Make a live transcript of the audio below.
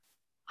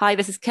Hi,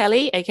 this is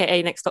Kelly,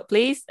 aka Next Stop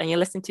Please, and you're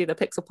listening to the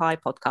Pixel Pie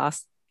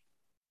podcast.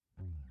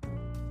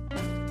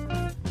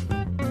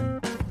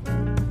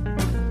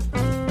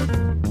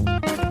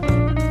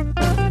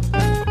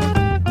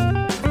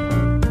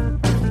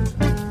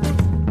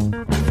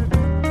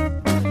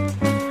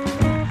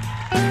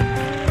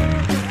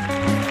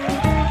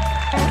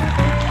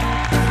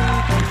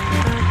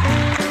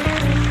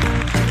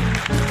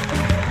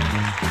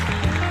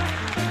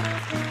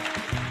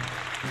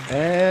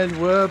 And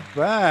we're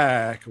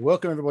back.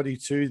 Welcome, everybody,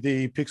 to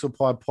the Pixel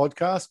Pie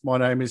podcast. My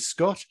name is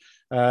Scott.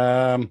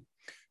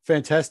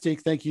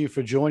 Fantastic. Thank you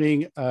for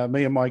joining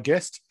me and my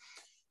guest.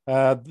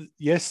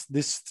 Yes,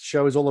 this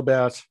show is all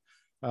about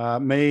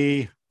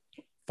me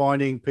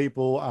finding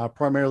people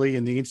primarily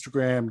in the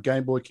Instagram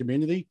Game Boy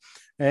community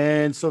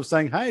and sort of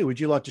saying, hey, would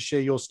you like to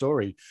share your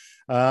story?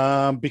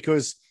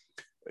 Because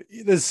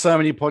there's so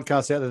many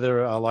podcasts out there that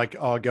are like,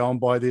 oh, go and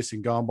buy this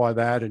and go and buy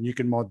that, and you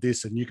can mod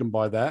this and you can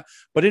buy that.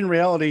 But in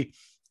reality,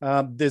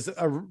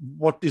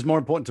 what is more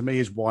important to me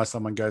is why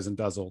someone goes and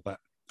does all that.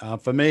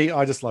 For me,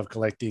 I just love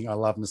collecting. I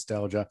love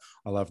nostalgia.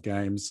 I love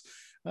games.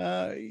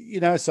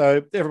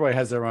 So everybody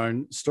has their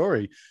own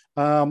story.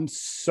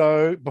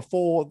 So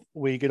before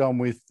we get on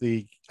with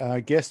the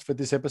guest for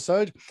this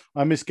episode,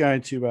 I'm just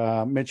going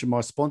to mention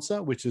my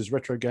sponsor, which is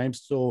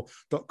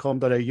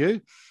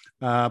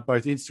retrogamestore.com.au,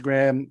 both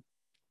Instagram,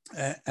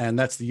 and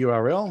that's the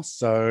URL.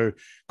 So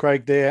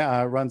Craig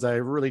there runs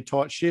a really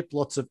tight ship,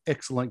 lots of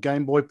excellent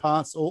Game Boy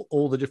parts,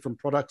 all the different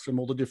products from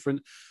all the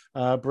different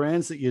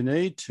brands that you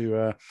need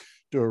to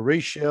do a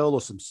reshell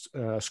or some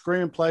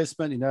screen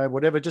replacement,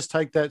 whatever. Just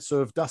take that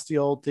sort of dusty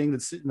old thing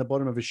that's sitting in the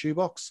bottom of a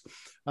shoebox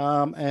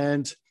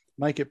and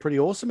make it pretty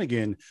awesome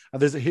again.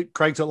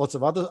 Craig's got lots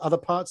of other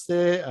parts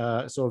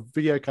there, sort of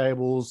video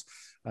cables,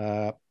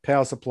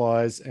 power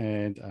supplies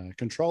and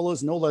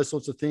controllers and all those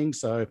sorts of things.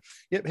 So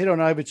head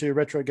on over to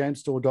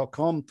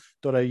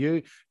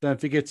retrogamestore.com.au. Don't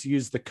forget to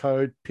use the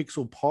code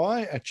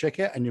PixelPie at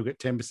checkout and you'll get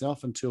 10%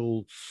 off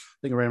until I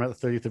think around about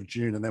the 30th of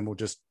June, and then we'll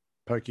just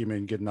poke him in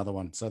and get another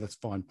one. So that's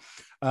fine.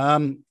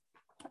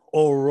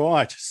 All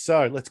right,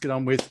 so let's get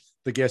on with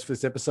the guest for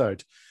this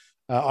episode.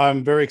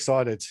 I'm very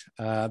excited.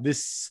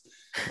 This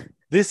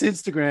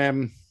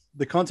Instagram,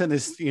 the content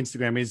this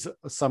Instagram is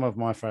some of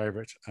my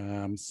favorite.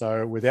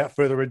 So without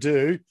further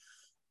ado,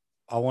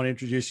 I want to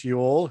introduce you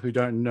all who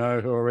don't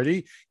know her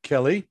already.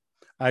 Kelly,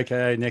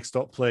 aka Next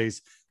Stop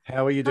Please.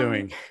 How are you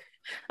doing?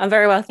 I'm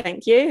very well,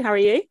 thank you. How are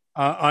you?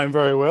 I'm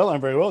very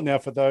well. Now,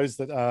 for those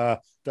that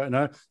don't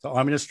know, so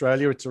I'm in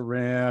Australia. It's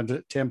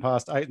around 10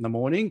 past 8 in the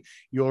morning.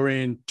 You're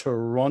in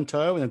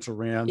Toronto, and it's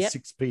around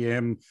 6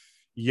 p.m.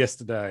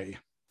 yesterday.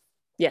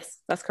 Yes,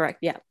 that's correct.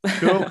 Yeah.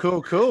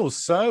 Cool.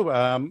 So,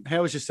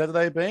 how has your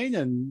Saturday been?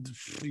 And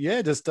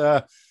just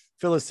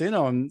fill us in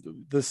on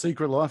the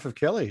secret life of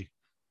Kelly.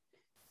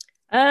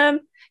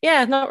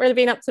 Not really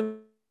been up to.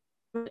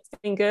 It's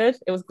been good.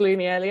 It was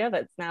gloomy earlier.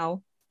 That's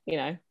now,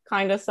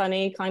 kind of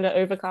sunny, kind of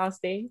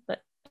overcasty,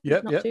 but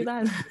not too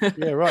bad.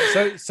 Yeah,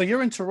 right. So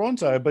you're in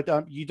Toronto,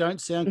 but you don't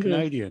sound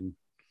Canadian.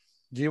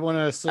 Do you want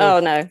to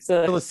fill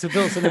us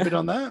in a bit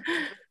on that?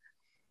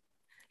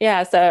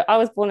 Yeah. So I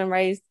was born and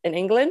raised in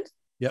England.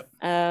 Yep.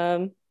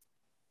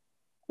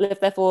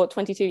 Lived there for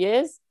 22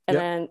 years. And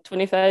then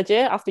 23rd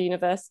year after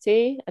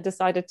university, I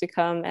decided to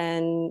come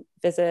and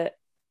visit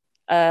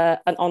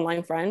an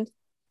online friend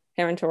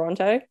here in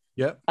Toronto.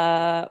 Yep.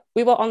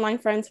 We were online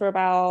friends for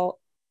about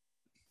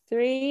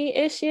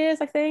 3-ish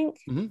years, I think,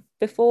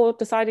 before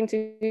deciding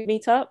to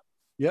meet up.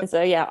 Yep. And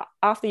so,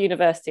 after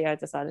university, I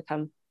decided to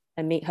come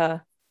and meet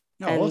her.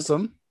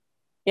 Awesome.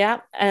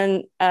 Yeah,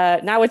 and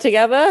now we're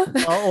together.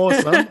 Oh,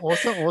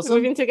 awesome.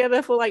 We've been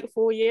together for like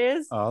 4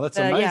 years. Oh, that's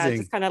amazing. Yeah,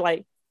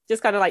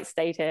 just kind of like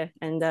stayed here,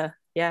 and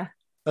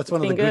that's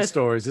one of the good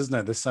stories, isn't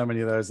it? There's so many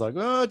of those, like,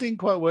 it didn't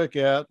quite work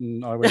out,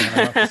 and I went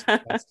out.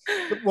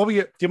 What were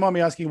you? Do you mind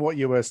me asking what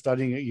you were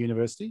studying at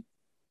university?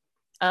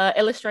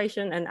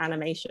 Illustration and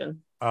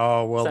animation.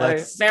 Oh, well,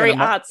 that's very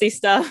artsy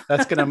stuff.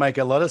 That's going to make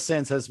a lot of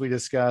sense as we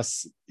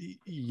discuss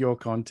your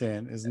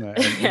content, isn't it?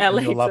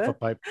 And your love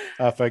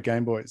for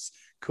Game Boys.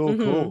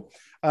 Cool.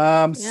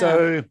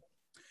 So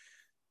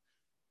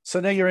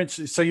now you're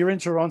in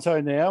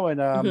Toronto now,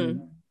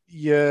 and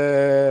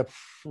you're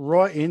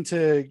right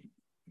into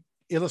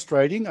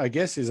illustrating, I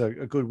guess is a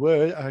good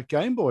word.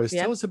 Game Boys.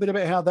 Tell us a bit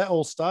about how that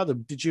all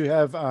started. Did you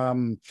have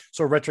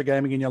sort of retro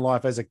gaming in your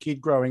life as a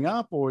kid growing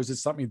up, or is it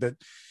something that?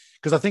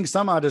 Because I think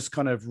some artists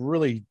kind of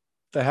really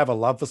they have a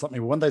love for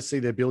something. When they see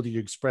their ability to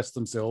express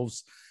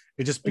themselves,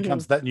 it just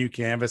becomes that new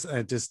canvas, and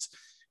it just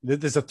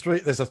there's a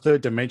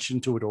third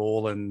dimension to it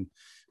all. And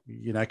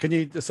can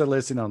you just let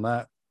us in on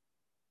that?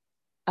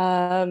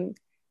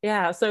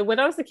 So when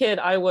I was a kid,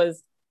 I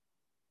was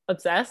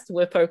obsessed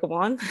with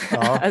Pokemon,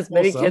 as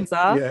many kids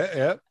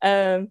are.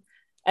 And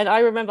I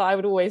remember I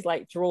would always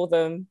like draw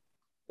them,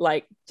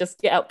 like just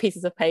get out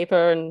pieces of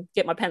paper and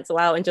get my pencil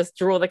out and just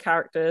draw the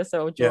characters.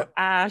 So I would draw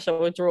Ash, I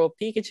would draw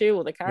Pikachu,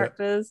 all the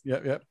characters.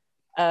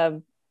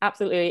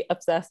 Absolutely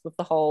obsessed with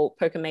the whole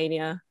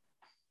Pokemania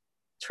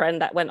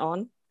trend that went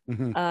on.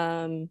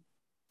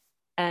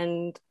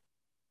 And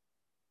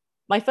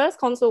my first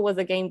console was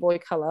a Game Boy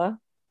Color,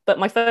 but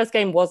my first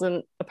game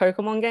wasn't a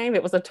Pokemon game.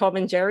 It was a Tom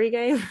and Jerry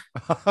game.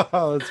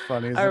 Oh, that's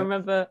funny. I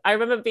remember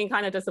being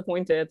kind of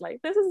disappointed.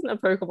 Like, this isn't a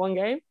Pokemon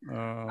game.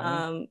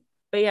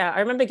 But yeah, I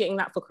remember getting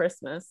that for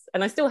Christmas,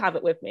 and I still have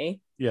it with me.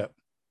 Yeah.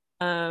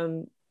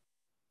 But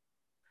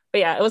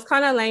yeah, it was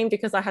kind of lame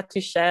because I had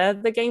to share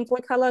the Game Boy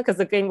Color because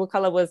the Game Boy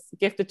Color was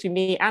gifted to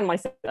me and my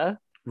sister.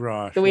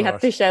 Right. So we had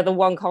to share the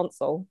one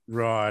console.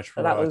 Right.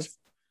 So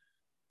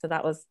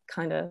that was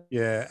kind of.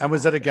 Yeah. And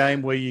was that a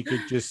game where it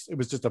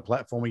was just a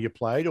platform where you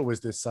played, or was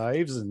there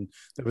saves and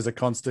there was a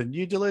constant,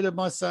 you deleted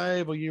my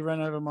save or you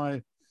ran over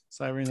my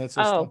save and that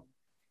sort of stuff?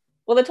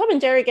 Well, the Tom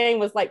and Jerry game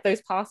was like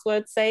those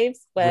password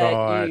saves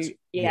where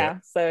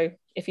so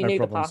if you knew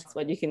the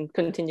password, you can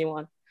continue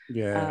on.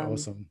 Yeah,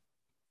 awesome.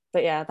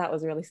 But yeah, that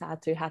was really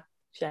sad to have to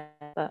share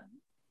that.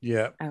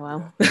 Yeah. Oh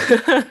well.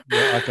 Yeah,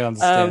 I can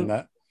understand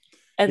that.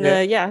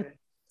 And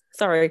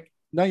sorry.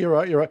 No, you're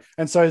right.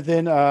 And so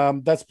then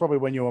that's probably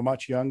when you were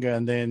much younger,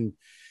 and then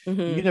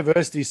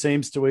university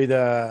seems to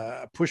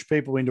either push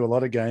people into a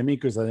lot of gaming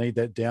because they need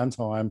that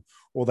downtime,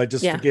 or they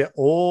just forget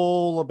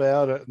all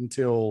about it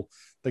until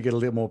they get a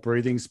little more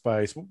breathing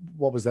space.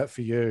 What was that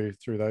for you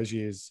through those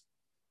years?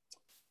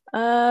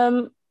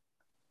 So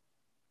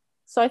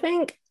I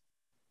think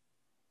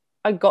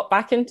I got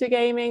back into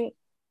gaming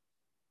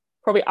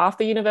probably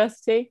after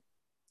university.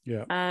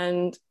 Yeah.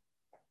 And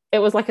it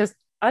was like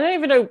I don't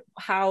even know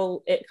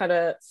how it kind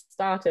of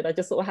started. I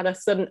just sort of had a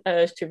sudden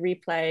urge to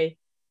replay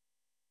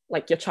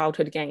like your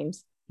childhood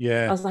games.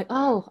 Yeah. I was like,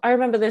 oh, I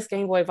remember this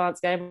Game Boy Advance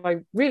game. I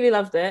really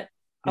loved it.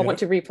 I want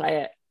to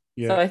replay it.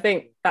 Yeah. So I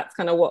think that's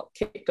kind of what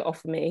kicked it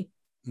off for me.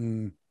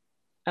 And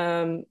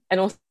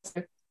also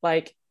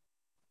like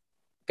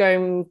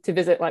going to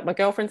visit like my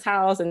girlfriend's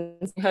house and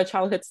her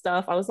childhood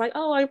stuff. I was like,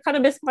 oh, I kind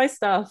of miss my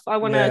stuff. I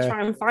want to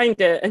try and find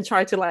it and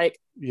try to like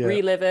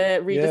relive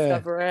it,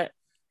 rediscover it.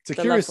 It's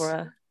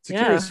a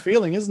curious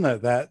feeling, isn't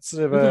it? That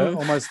sort of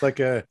almost like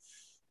a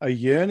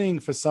yearning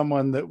for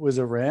someone that was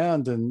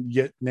around, and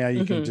yet now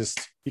you can just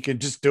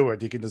do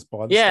it. You can just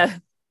buy the stuff.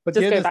 But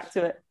just go back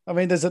to it. I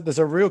mean, there's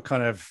a real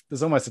kind of,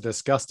 there's almost a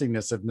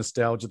disgustingness of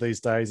nostalgia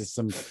these days. It's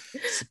some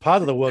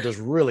part of the world is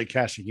really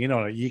cashing in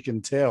on it. You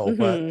can tell,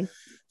 but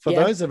for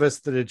those of us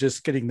that are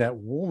just getting that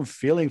warm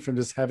feeling from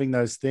just having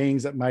those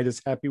things that made us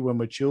happy when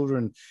we're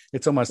children,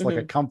 it's almost like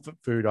a comfort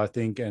food, I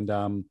think.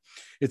 And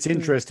it's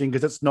interesting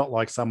because it's not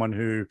like someone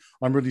who,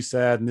 I'm really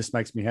sad and this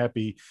makes me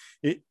happy.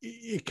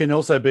 It can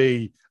also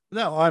be,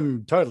 no,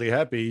 I'm totally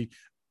happy,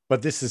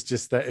 but this is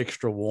just that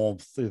extra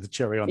warmth, the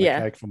cherry on the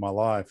cake for my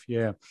life.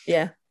 Yeah,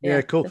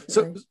 cool.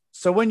 Definitely.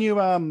 So when you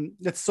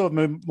let's sort of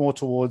move more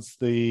towards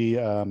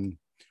the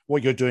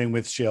what you're doing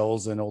with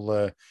shells and all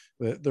the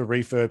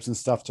refurbs and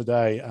stuff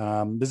today.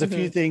 There's a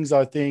few things,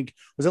 I think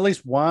there's at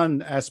least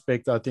one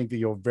aspect I think that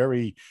you're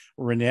very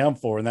renowned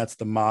for, and that's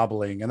the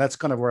marbling, and that's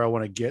kind of where I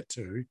want to get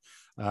to.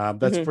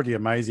 That's pretty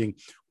amazing.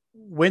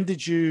 When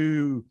did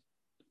you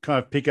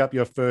kind of pick up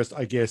your first,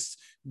 I guess,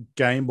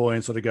 Game Boy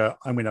and sort of go,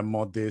 I'm going to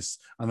mod this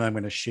and then I'm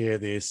going to share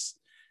this,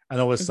 and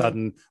all of a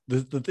sudden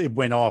it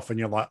went off and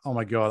you're like, oh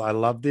my God, I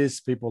love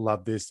this, people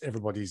love this,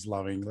 everybody's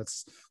loving,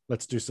 let's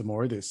do some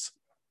more of this?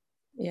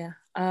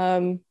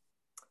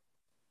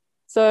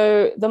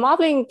 So the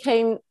marbling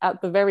came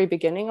at the very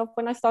beginning of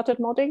when I started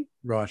modding.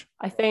 Right.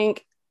 I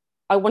think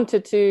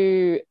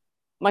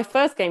my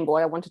first Game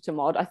Boy I wanted to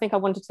mod. I think I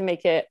wanted to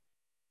make it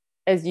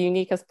as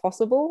unique as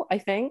possible, I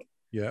think.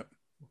 Yeah.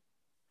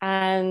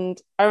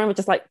 And I remember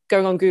just like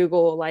going on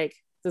Google, like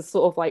the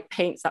sort of like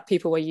paints that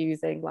people were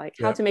using, like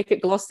how to make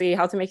it glossy,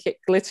 how to make it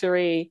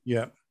glittery,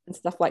 and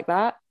stuff like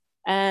that.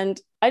 And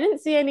I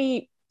didn't see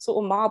any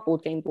sort of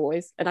marbled Game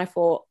Boys, and I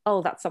thought,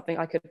 oh, that's something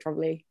I could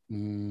probably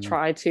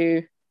try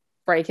to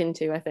break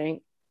into, I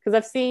think, because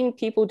I've seen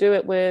people do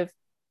it with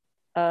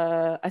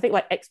I think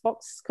like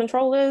Xbox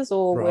controllers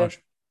or with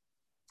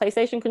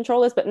PlayStation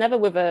controllers, but never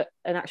with an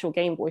actual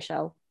Game Boy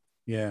shell.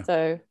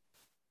 So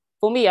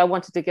for me, I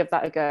wanted to give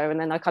that a go, and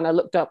then I kind of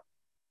looked up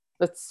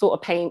the sort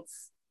of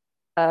paints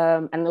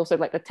and also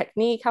like the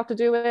technique, how to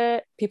do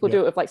it. People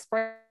do it with like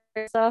spray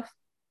stuff.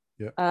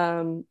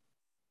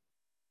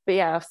 But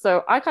yeah,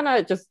 so I kind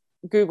of just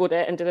Googled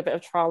it and did a bit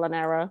of trial and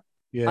error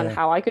on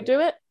how I could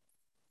do it.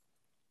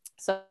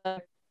 So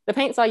the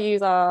paints I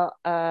use are,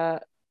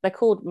 they're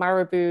called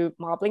Marabou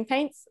marbling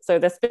paints. So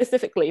they're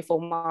specifically for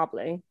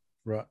marbling.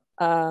 Right.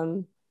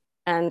 So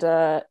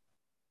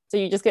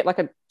you just get like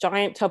a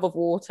giant tub of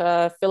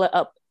water, fill it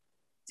up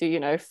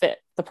to, fit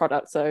the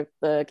product. So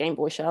the Game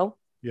Boy shell.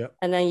 Yeah.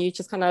 And then you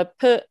just kind of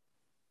put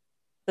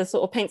the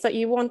sort of paints that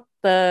you want,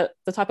 the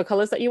type of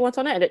colors that you want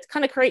on it. And it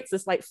kind of creates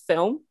this like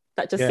film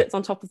that just sits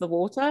on top of the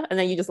water, and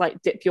then you just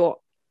like dip your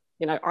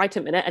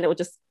item in it and it will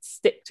just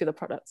stick to the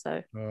product.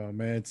 So oh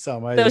man, it's so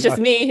amazing. So it was just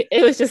me,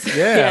 it was just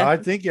I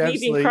think you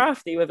absolutely being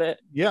crafty with it.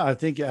 I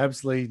think you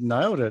absolutely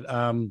nailed it.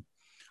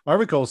 I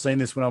recall seeing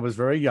this when I was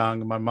very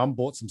young. My mum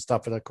bought some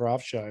stuff at a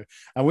craft show,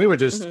 and we were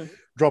just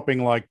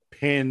dropping like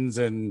pens,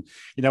 and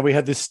we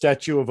had this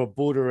statue of a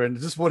Buddha, and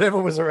just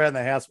whatever was around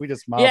the house, we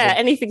just marveled. Yeah,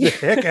 anything. The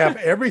heck out of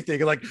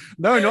everything. Like,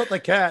 no, not the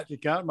cat. You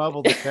can't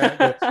marvel the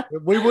cat.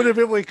 We would have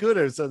if we could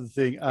have. Sort of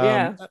thing.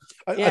 I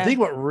think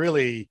what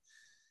really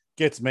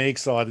gets me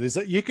excited is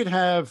that you could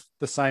have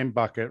the same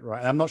bucket,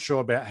 right? I'm not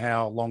sure about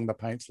how long the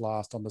paints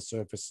last on the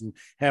surface and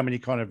how many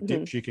kind of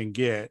dips you can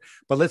get,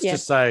 but let's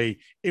just say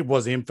it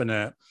was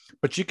infinite.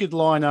 But you could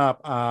line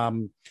up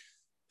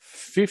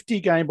 50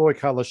 Game Boy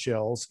Color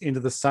shells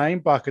into the same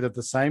bucket of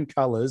the same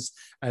colors,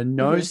 and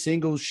no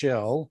single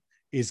shell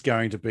is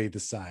going to be the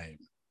same.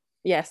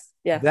 Yes.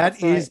 Yeah.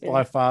 That is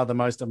by far the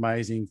most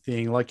amazing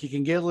thing. Like, you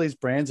can get all these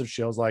brands of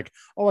shells like,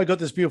 oh, I got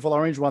this beautiful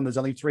orange one. There's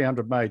only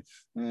 300 made.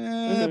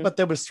 But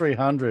there was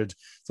 300.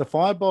 So if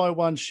I buy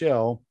one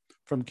shell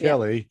from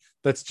Kelly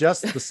that's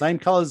just the same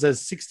colors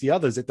as 60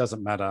 others, it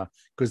doesn't matter,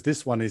 because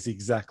this one is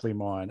exactly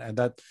mine. And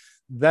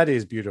that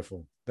is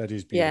beautiful. That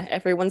is beautiful. Yeah.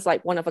 Everyone's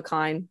like one of a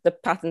kind. The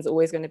pattern's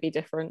always going to be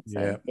different.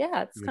 So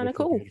yeah, it's kind of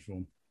cool.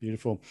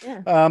 Beautiful.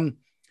 Yeah.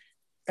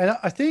 And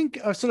I think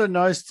I've sort of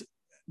noticed,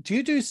 do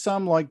you do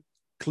some like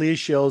clear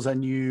shells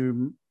and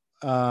you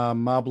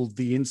marbled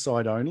the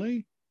inside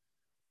only?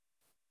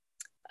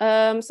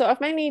 So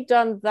I've mainly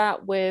done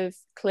that with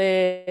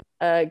clear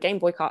Game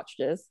Boy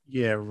cartridges.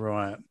 Yeah,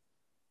 right.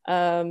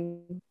 I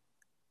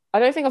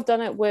don't think I've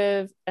done it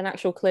with an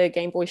actual clear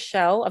Game Boy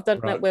shell. I've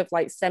done it with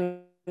like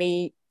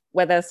semi,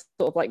 where they're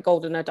sort of like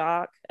golden or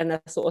dark, and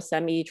they're sort of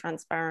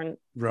semi-transparent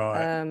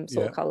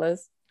sort of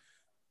colors.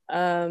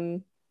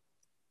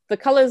 The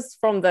colors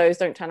from those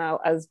don't turn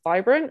out as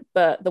vibrant,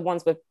 but the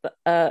ones with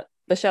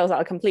the shells that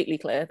are completely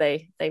clear,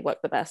 they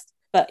work the best.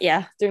 But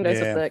yeah, doing those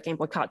with the Game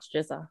Boy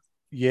cartridges are.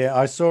 Yeah,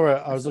 I saw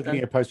it. I was looking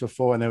at a post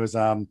before, and there was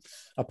a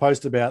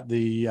post about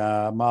the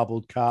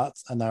marbled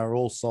carts, and they were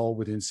all sold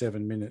within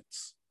 7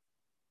 minutes.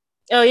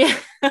 Oh yeah.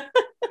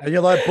 And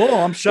you're like, boom,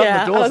 I'm shutting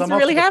the doors. I'm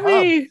really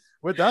happy.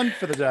 We're done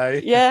for the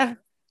day. Yeah.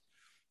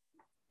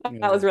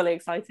 That was really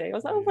exciting. I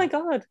was like, oh my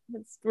God,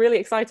 it's really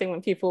exciting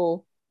when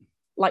people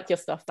like your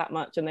stuff that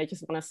much and they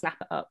just want to snap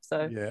it up.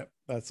 So yeah,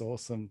 that's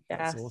awesome. Yeah,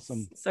 that's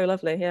awesome. So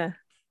lovely.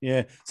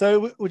 Yeah.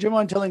 So would you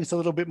mind telling us a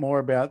little bit more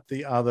about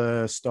the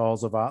other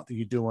styles of art that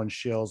you do on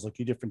shells, like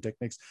your different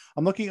techniques?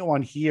 I'm looking at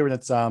one here, and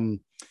it's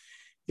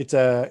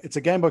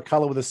a Game Boy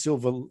Color with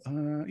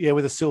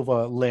a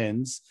silver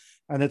lens,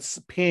 and it's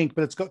pink,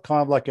 but it's got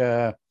kind of like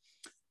a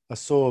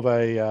sort of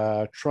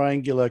a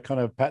triangular kind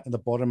of pattern at the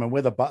bottom, and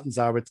where the buttons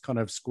are, it's kind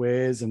of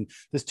squares, and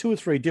there's 2 or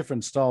 3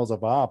 different styles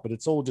of art, but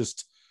it's all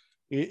just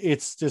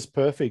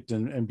perfect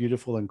and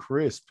beautiful and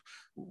crisp.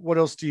 What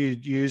else do you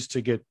use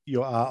to get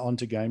your art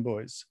onto Game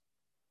Boys?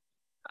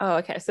 Oh,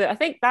 okay. So I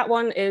think that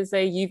one is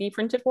a UV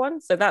printed one.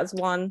 So that's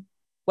one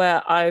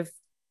where I've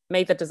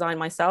made the design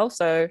myself.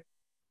 So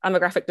I'm a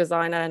graphic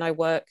designer, and I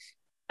work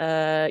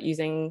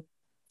using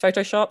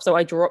Photoshop. So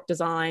I draw up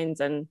designs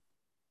and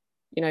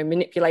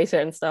manipulate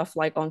it and stuff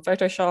like on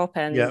Photoshop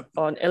and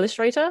on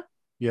Illustrator.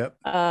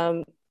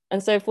 And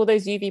so for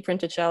those UV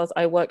printed shells,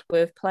 I worked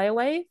with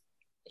Playaway.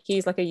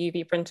 He's like a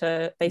UV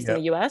printer based in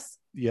the US.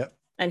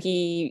 And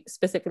he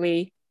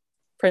specifically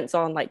prints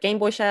on like Game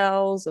Boy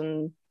shells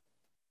and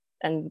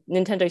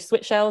Nintendo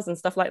Switch shells and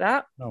stuff like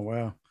that. Oh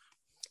wow.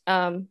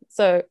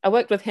 So I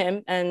worked with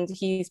him, and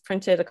he's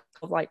printed a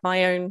couple of like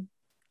my own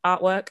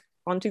artwork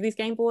onto these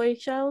Game Boy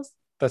shells.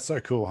 That's so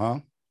cool,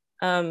 huh?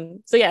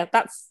 So yeah,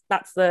 that's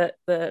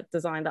the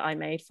design that I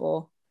made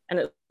for, and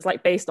it's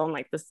like based on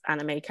like this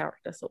anime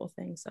character sort of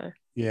thing. So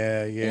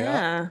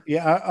yeah.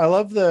 I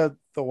love the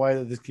way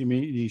that this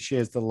community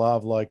shares the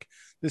love. Like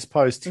this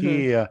post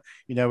here,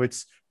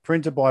 it's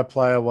printed by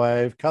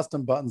Playawave,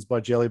 custom buttons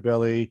by Jelly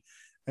Belly,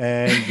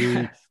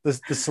 and the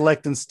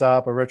select and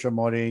start by Retro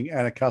Modding,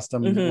 and a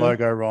custom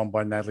logo ROM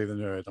by Natalie the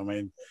Nerd. I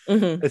mean,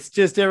 it's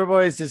just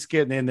everybody's just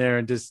getting in there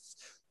and just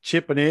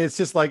chipping in. It's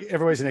just like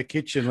everybody's in a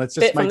kitchen. Let's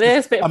just make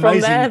this bit from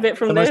there, bit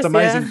from the this, most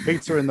amazing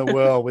pizza in the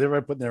world, with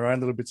everyone putting their own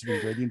little bits of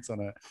ingredients on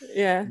it.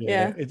 Yeah.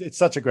 It's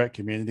such a great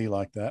community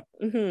like that.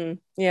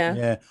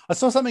 Yeah. I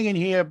saw something in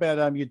here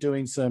about you're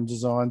doing some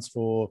designs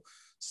for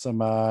some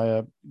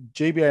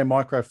GBA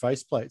micro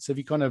faceplates. Have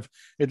you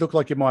it looked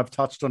like you might have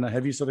touched on it.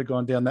 Have you sort of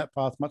gone down that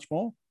path much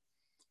more?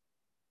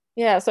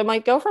 Yeah. So my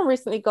girlfriend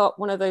recently got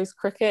one of those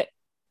Cricut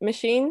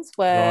machines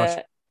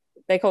where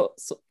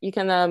you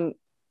can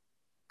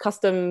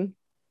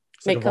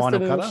make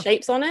custom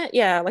shapes on it.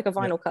 Yeah, like a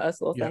vinyl cutter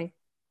sort of thing.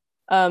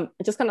 I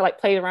just kind of like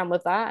played around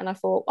with that, and I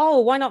thought,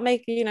 oh, why not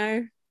make,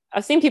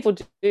 I've seen people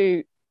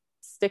do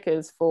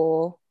stickers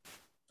for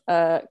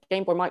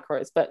Game Boy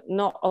Micros, but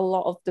not a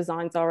lot of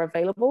designs are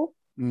available.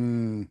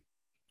 They're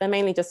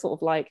mainly just sort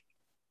of like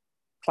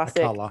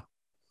classic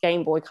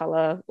Game Boy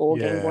Color or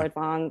Game Boy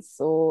Advance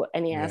or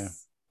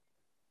NES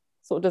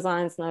sort of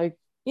designs. And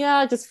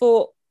I just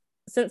thought,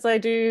 since I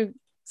do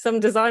some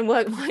design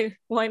work,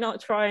 why not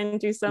try and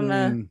do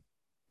some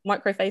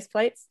micro face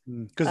plates?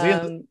 Because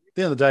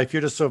the end of the day, if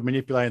you're just sort of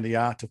manipulating the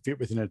art to fit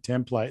within a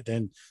template,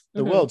 then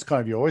the world's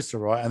kind of your oyster,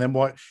 right? And then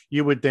what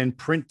you would then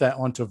print that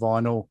onto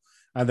vinyl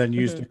and then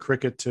use the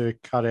Cricut to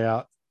cut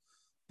out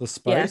the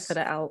space. Yeah, cut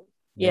it out.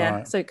 Yeah,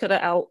 right. So cut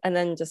it out and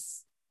then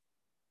just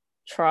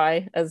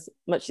try as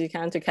much as you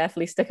can to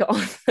carefully stick it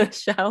on the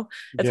shell.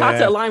 It's hard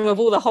to align with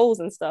all the holes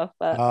and stuff.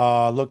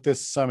 But look,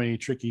 there's so many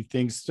tricky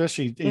things,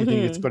 especially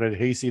anything that's got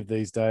adhesive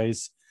these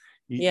days.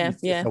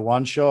 It's a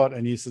one shot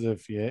and you sort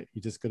of, you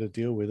just got to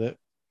deal with it.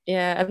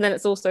 Yeah, and then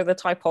it's also the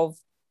type of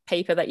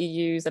paper that you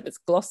use, if it's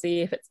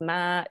glossy, if it's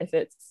matte, if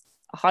it's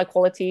a high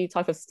quality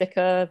type of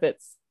sticker, if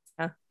it's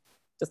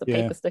just a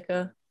paper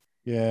sticker.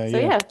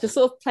 So just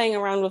sort of playing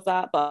around with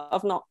that, but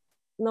I've not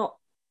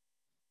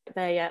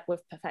there yet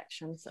with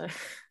perfection. So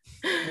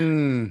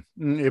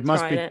it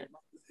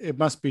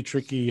must be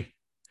tricky.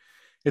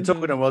 It's all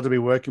good and well to be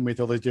working with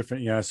all these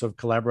different, sort of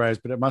collaborators,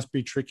 but it must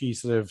be tricky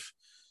sort of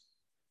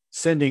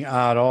sending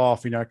art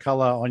off,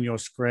 color on your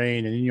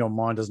screen and in your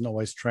mind doesn't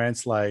always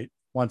translate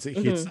once it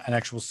hits an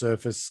actual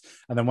surface.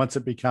 And then once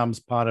it becomes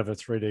part of a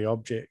 3D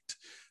object.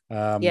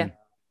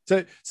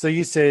 So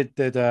you said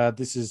that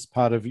this is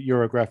part of,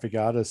 you're a graphic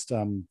artist.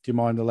 Do you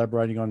mind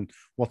elaborating on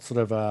what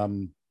sort of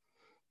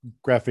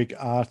graphic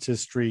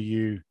artistry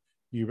you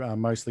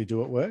mostly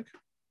do at work?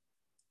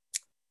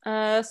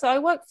 So I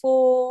work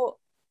for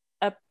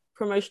a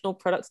promotional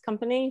products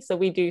company. So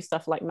we do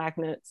stuff like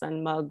magnets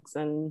and mugs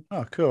and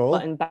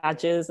button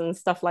badges and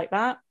stuff like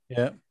that.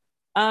 Yeah.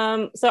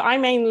 So I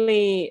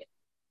mainly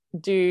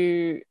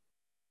do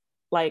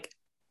like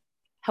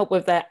help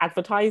with their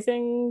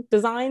advertising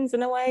designs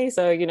in a way.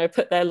 So,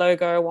 put their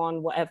logo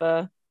on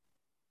whatever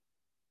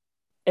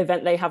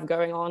event they have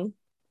going on,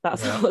 that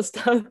sort of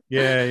stuff.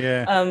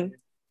 Yeah.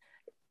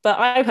 But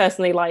I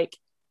personally like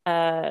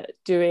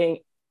doing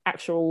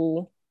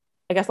actual,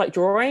 I guess, like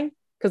drawing,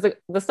 because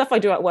the stuff I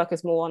do at work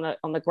is more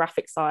on the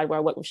graphic side, where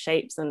I work with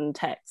shapes and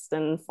text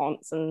and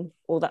fonts and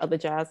all that other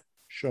jazz.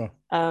 Sure.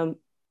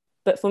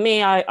 But for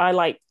me, I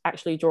like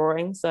actually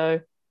drawing. So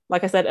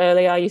like I said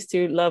earlier, I used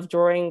to love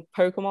drawing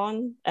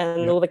Pokemon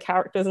and all the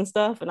characters and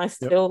stuff, and I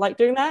still like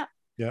doing that.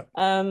 Yeah.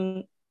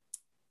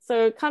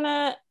 So kind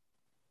of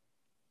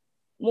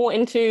more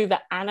into the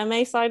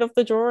anime side of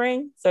the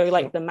drawing. So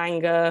like the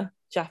manga,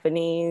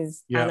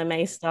 Japanese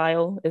anime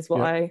style is what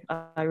I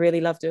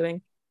really love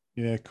doing.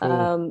 Yeah,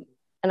 cool.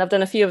 And I've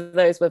done a few of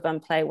those with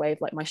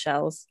Playwave, like my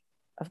shells.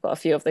 I've got a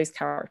few of those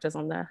characters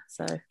on there.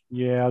 So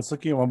yeah, I was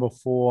looking at one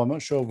before. I'm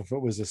not sure if it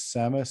was a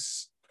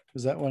Samus.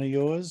 Was that one of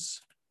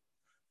yours?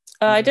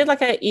 I did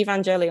like an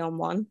Evangelion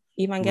one.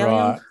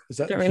 Evangelion. Right. Is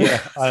that? I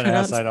don't know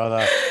how to say it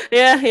either.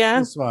 Yeah.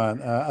 This one,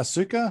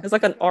 Asuka. It's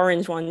like an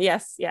orange one.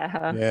 Yes. Yeah.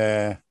 Her.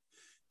 Yeah.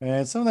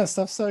 And some of that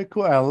stuff's so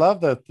cool. I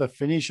love the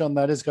finish on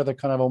that. It's got a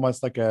kind of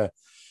almost like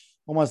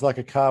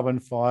a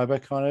carbon fiber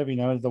kind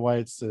of, the way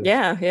it's.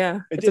 Yeah.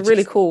 It's a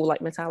really cool,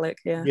 like metallic.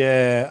 Yeah.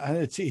 Yeah, and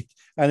it's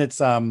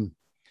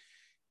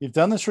you've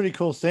done this really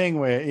cool thing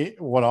where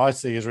what I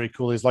see is really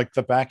cool is like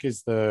the back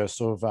is the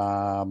sort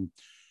of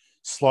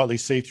slightly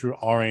see-through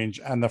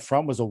orange and the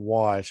front was a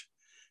white,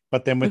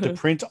 but then with the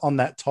print on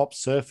that top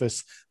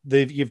surface,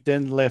 you've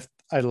then left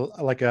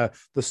the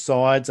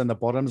sides and the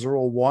bottoms are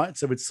all white,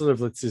 so it's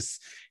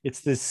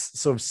this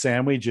sort of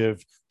sandwich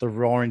of the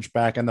orange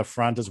back and the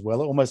front as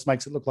well. It almost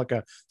makes it look like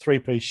a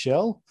 3-piece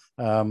shell.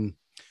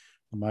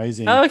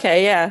 Amazing. Oh,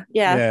 okay,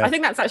 yeah. I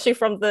think that's actually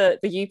from the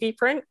UV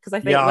print, because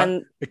I think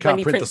when it can't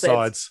when print the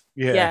sides.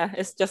 Yeah,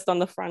 it's just on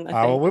the front.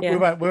 Well, we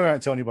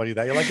won't tell anybody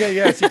that. You're like,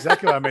 yeah, it's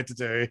exactly what I meant to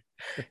do.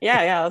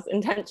 yeah, it's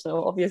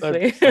intentional,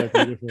 obviously. So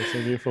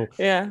beautiful.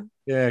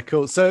 Yeah,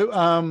 cool.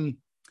 So,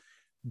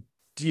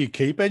 do you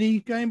keep any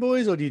Game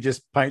Boys, or do you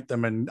just paint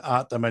them and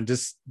art them and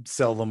just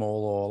sell them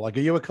all, or like,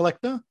 are you a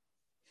collector?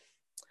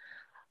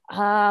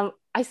 I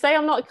say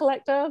I'm not a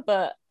collector,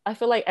 but I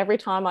feel like every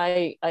time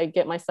I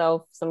get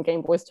myself some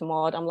Game Boys to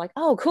mod, I'm like,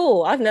 oh,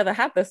 cool, I've never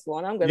had this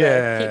one. I'm going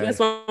to keep this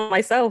one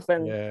myself.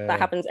 And that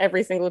happens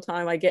every single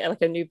time I get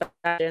like a new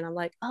badge and I'm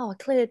like, oh, a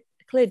clear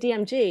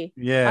DMG.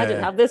 Yeah. I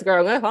didn't have this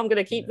growing up. I'm going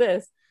to keep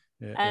this.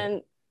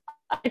 And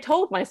I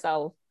told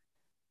myself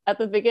at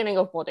the beginning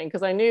of modding,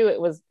 because I knew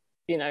it was,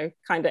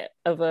 kind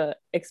of a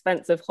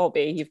expensive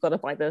hobby. You've got to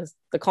buy the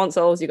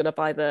consoles, you've got to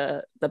buy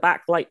the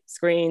backlight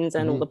screens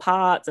and all the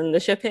parts and the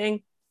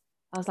shipping.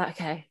 I was like,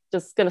 okay,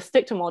 just going to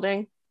stick to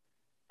modding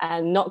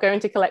and not go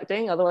into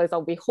collecting. Otherwise,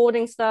 I'll be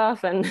hoarding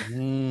stuff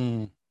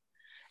and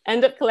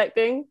end up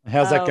collecting.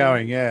 How's that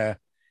going? Yeah,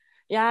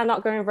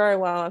 not going very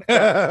well. I've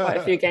got quite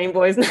a few Game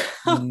Boys now.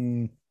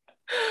 I'm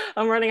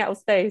running out of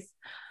space.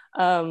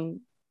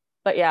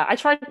 But yeah, I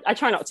try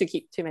not to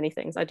keep too many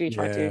things. I do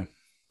try to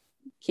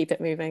keep it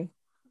moving.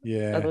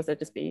 Yeah. Otherwise, it'd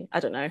just be, I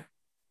don't know.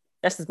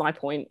 This is my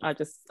point. I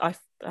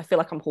feel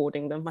like I'm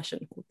hoarding them. I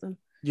shouldn't hoard them.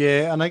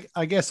 Yeah, and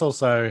I guess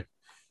also.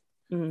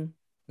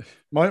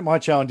 My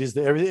challenge is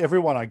that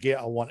everyone I get,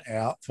 I want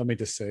out for me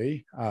to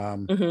see.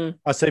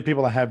 I see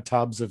people that have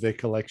tubs of their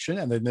collection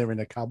and then they're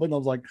in a cupboard. And I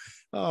was like,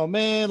 oh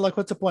man, like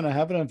what's the point of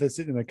having them if they're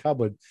sitting in a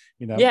cupboard?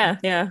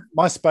 Yeah.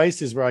 My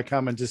space is where I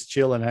come and just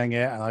chill and hang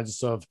out, and I just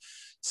sort of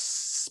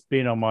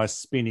spin on my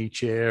spinny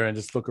chair and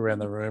just look around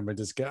the room and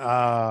just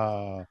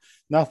go,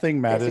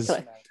 nothing matters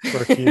for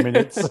a few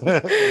minutes.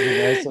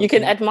 You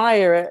can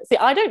admire it. See,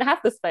 I don't have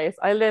the space.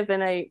 I live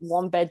in a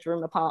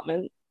 1-bedroom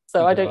apartment,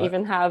 so I don't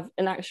even have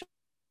an actual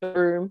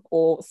room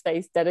or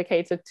space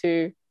dedicated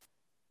to,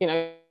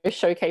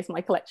 showcase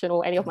my collection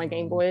or any of my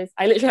Game Boys.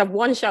 I literally have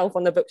one shelf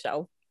on the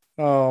bookshelf.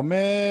 Oh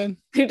man,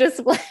 to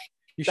display.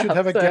 You should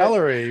have a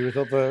gallery with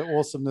all the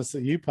awesomeness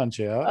that you punch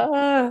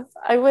out.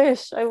 I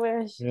wish.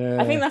 Yeah.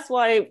 I think that's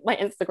why my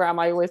Instagram,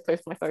 I always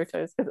post my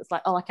photos, because it's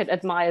like, I can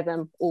admire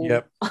them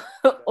all,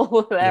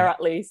 all there at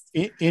least.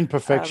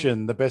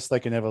 Imperfection, the best they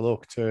can ever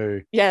look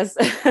too. Yes.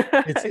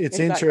 It's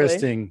exactly.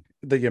 Interesting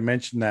that you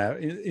mentioned that.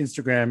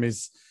 Instagram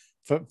is,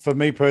 for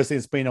me personally,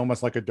 it's been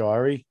almost like a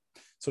diary.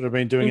 Sort of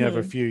been doing it over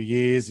a few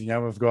years.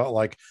 We've got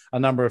like a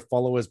number of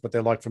followers, but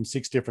they're like from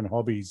 6 different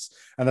hobbies.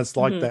 And it's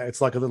like that.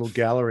 It's like a little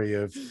gallery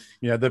of,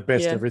 the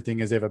best everything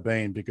has ever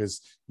been, because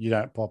you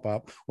don't pop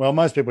up. Well,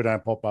 most people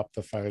don't pop up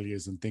the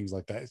failures and things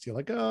like that. So you're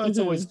like,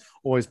 it's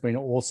always been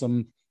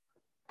awesome.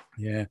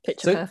 Yeah.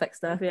 Picture perfect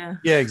stuff. Yeah.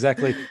 Yeah,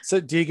 exactly. So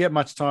do you get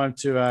much time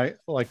to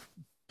like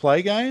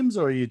play games,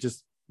 or are you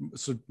just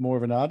sort of more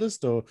of an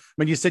artist? Or, I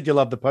mean, you said you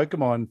love the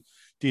Pokemon.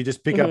 Do you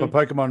just pick up a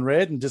Pokemon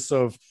Red and just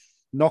sort of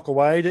knock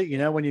away at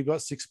it, when you've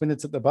got 6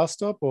 minutes at the bus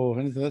stop or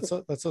anything that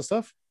sort of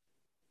stuff?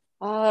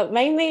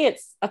 Mainly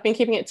I've been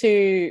keeping it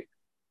to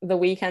the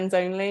weekends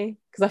only,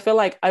 because I feel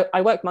like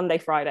I work Monday,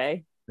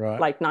 Friday, right,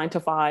 like 9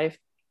 to 5.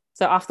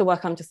 So after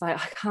work, I'm just like,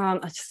 I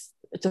can't, I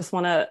just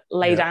want to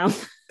lay down.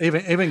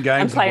 Even games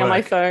and play on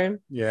my phone.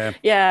 Yeah.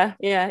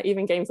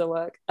 Even games at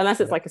work, unless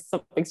it's like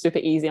something super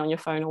easy on your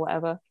phone or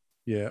whatever.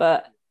 Yeah.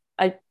 But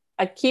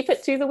I keep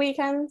it to the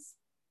weekends,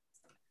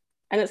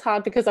 and it's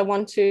hard because I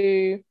want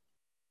to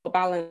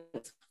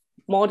balance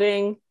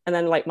modding and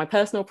then like my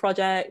personal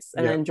projects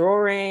and then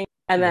drawing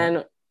and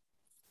then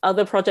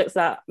other projects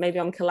that maybe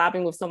I'm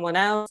collabing with someone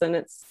else, and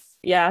it's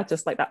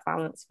just like that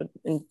balance. But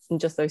in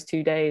just those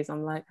 2 days,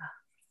 I'm like,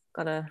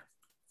 gotta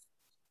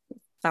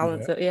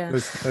balance it.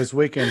 Those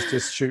weekends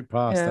just shoot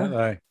past, don't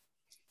they?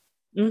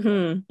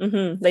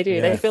 They do.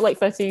 They feel like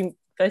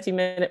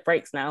 30-minute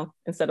breaks now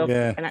instead of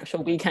an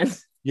actual weekend.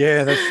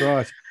 Yeah, that's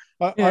right.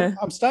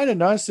 I'm starting to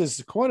notice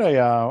there's quite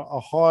a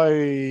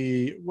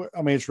high,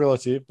 I mean, it's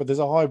relative, but there's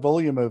a high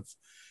volume of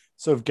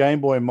sort of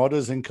Game Boy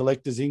modders and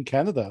collectors in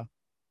Canada.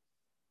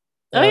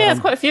 Oh, yeah, it's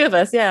quite a few of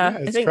us,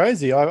 it's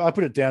crazy. I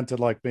put it down to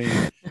like being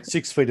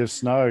 6 feet of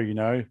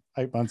snow,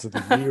 8 months of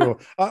the year. Or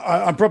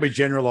I'm probably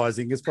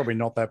generalizing. It's probably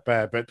not that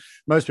bad, but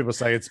most people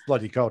say it's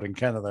bloody cold in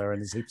Canada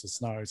and there's heaps of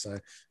snow. So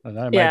I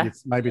don't know,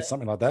 maybe it's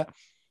something like that.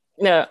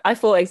 No, I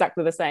thought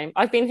exactly the same.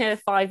 I've been here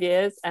 5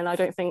 years and I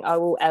don't think I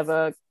will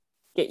ever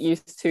get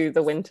used to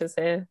the winters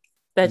here.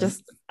 They're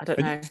just, I don't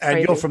know.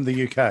 And you're from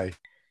the UK.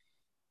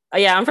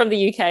 Yeah, I'm from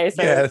the UK.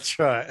 So yeah, that's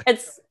right.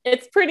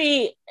 It's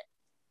pretty,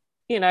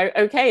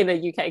 okay in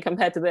the UK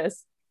compared to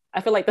this.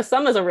 I feel like the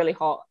summers are really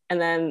hot and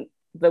then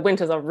the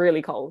winters are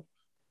really cold.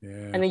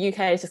 Yeah. And the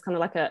UK is just kind of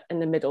like in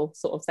the middle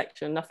sort of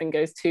section. Nothing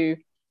goes too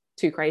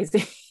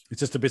crazy. It's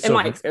just a bit in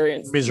my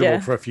experience,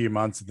 miserable for a few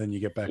months and then you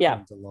get back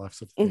into life.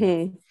 Sort of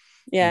thing.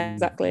 Yeah,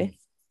 exactly.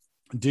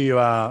 Do you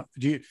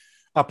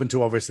up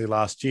until obviously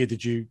last year,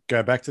 did you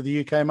go back to the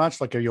UK much?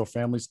 Like, are your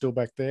family still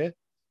back there?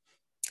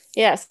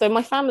 Yeah, so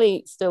my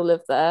family still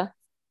live there.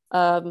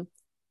 I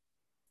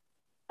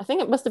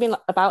think it must have been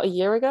about a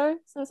year ago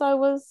since I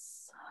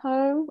was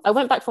home. I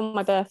went back for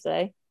my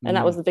birthday, and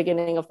that was the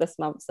beginning of this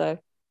month. So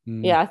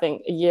I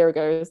think a year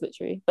ago is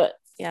literally. But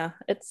yeah,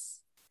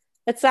 it's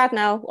sad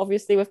now.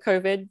 Obviously, with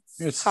COVID,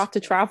 it's hard to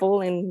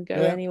travel and go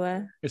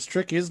anywhere. It's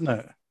tricky, isn't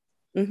it?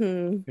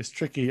 It's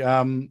tricky.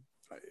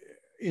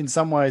 In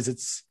some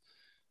ways,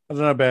 I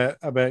don't know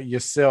about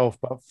yourself,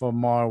 but for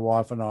my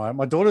wife and I,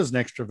 my daughter's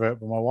an extrovert,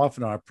 but my wife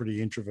and I are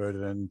pretty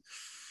introverted, and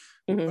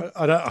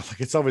I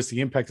think it's obviously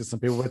impacted some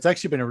people, but it's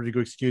actually been a really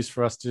good excuse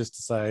for us to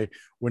say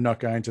we're not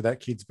going to that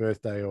kid's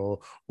birthday, or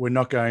we're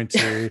not going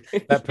to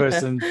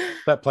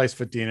that place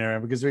for dinner,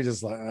 and because we're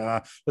just like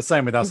the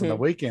same with us on the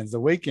weekends. The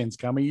weekends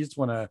come and you just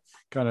want to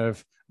kind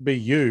of be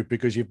you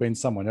because you've been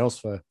someone else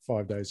for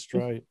 5 days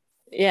straight.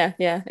 Yeah,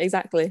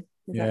 exactly.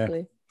 Yeah.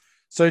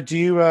 So do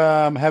you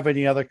have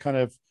any other kind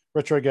of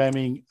retro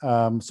gaming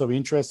sort of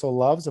interests or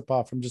loves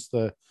apart from just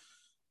the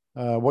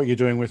what you're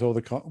doing with all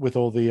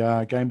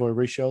the Game Boy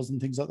reshells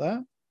and things like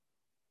that?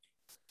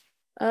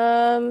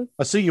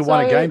 I see you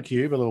won a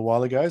GameCube a little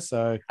while ago.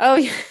 So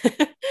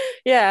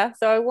yeah,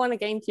 so I won a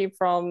GameCube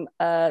from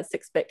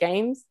 6-Bit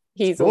Games.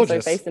 He's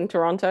also based in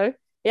Toronto.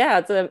 Yeah,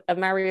 it's a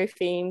Mario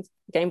themed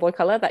Game Boy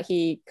Color that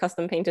he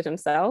custom painted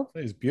himself.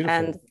 It's beautiful.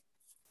 And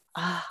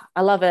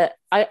I love it.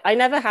 I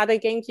never had a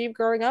GameCube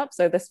growing up,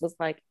 so this was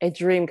like a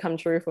dream come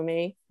true for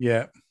me.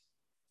 Yeah.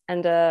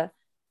 And I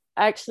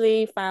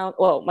actually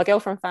my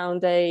girlfriend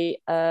found a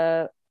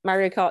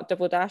Mario Kart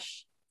Double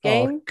Dash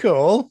game. Oh,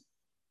 cool.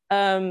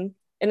 In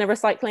a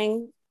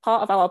recycling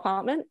part of our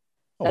apartment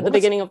at the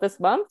beginning of this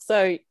month.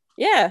 So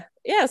yeah,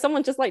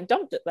 someone just like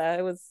dumped it there.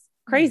 It was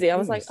crazy. I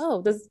was like,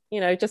 there's,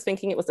 just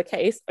thinking it was the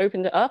case,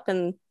 opened it up,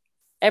 and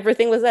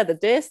everything was there, the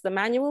disc, the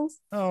manuals.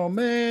 Oh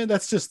man,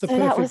 that's just the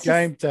perfect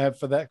game to have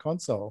for that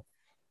console.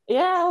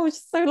 Yeah, I was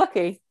just so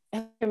lucky.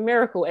 A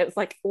miracle. It was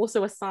like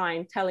also a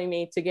sign telling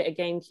me to get a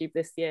GameCube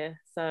this year.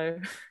 So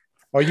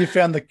oh, you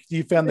found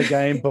the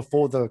game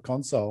before the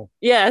console?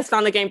 Yeah, I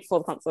found the game before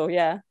the console.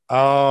 Yeah.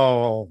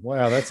 Oh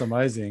wow, that's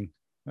amazing.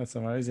 That's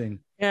amazing.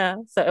 Yeah.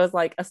 So it was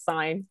like a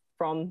sign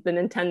from the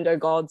Nintendo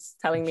gods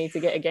telling me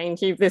to get a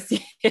GameCube this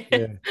year.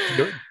 Yeah.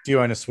 Do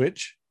you own a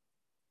Switch?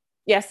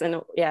 Yes,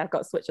 and yeah, I've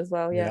got a Switch as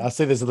well. Yeah. I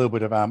see there's a little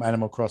bit of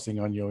Animal Crossing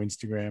on your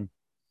Instagram.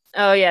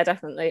 Oh yeah,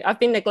 definitely.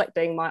 I've been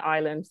neglecting my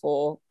island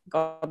for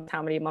God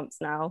how many months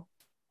now.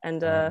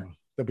 And there'll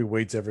be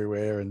weeds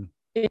everywhere and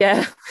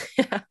yeah.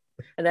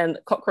 And then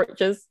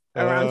cockroaches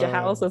around your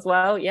house as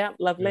well. Yeah,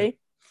 lovely.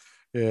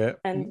 Yeah.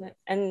 And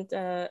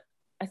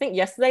I think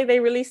yesterday they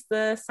released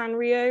the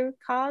Sanrio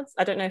cards.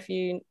 I don't know if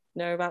you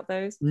know about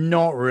those.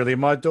 Not really.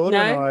 My daughter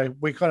and I,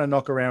 we kind of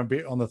knock around a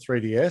bit on the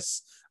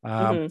 3DS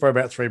for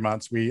about 3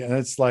 months. And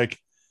it's like,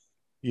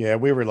 yeah,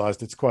 we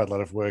realized it's quite a lot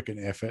of work and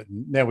effort.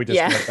 And now we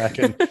just go back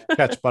and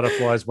catch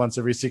butterflies once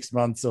every 6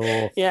 months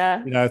or,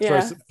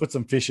 put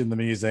some fish in the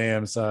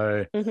museum.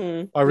 So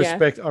I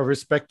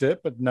respect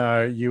it, but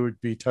no, you would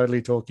be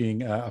totally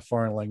talking a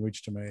foreign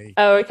language to me.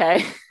 Oh,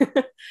 okay.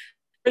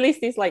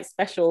 Release these like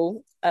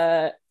special,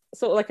 sort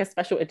of like a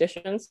special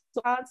editions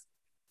cards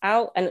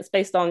out, and it's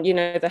based on,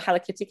 the Hello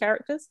Kitty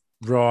characters.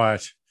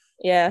 Right.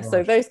 Yeah. Right.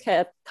 So those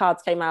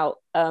cards came out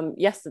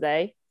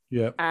yesterday.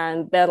 Yeah.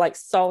 And they're like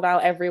sold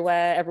out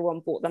everywhere. Everyone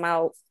bought them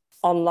out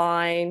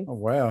online. Oh,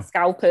 wow.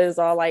 Scalpers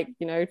are like,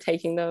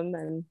 taking them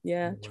and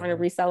trying to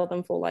resell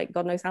them for like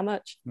God knows how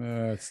much.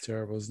 It's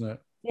terrible, isn't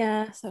it?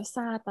 Yeah. So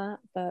sad that,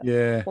 but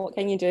yeah. What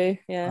can you do?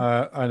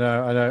 Yeah. I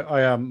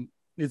know.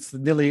 It's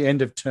nearly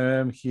end of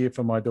term here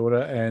for my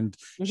daughter, and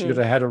she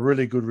had a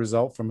really good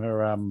result from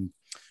her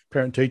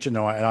parent teacher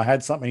night. And I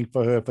had something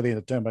for her for the end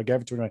of term, but I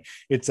gave it to her.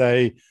 It's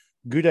a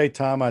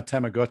Gudetama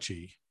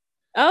Tamagotchi.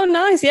 Oh,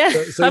 nice. Yeah.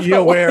 So you're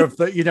aware of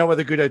you know what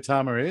the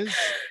Gudetama is?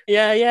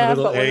 Yeah.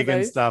 The little egg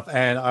and stuff.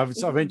 And I've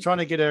been trying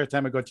to get her a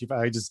Tamagotchi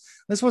for ages.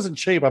 This wasn't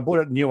cheap. I bought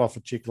it new off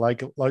a chick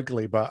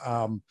locally, but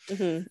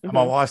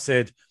my wife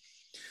said,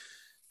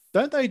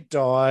 don't they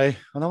die?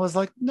 And I was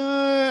like,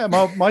 no.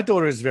 My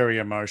daughter is very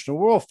emotional.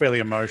 We're all fairly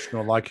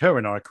emotional. Like her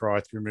and I cry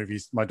through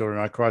movies. My daughter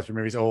and I cry through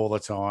movies all the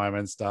time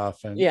and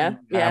stuff. And yeah.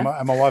 And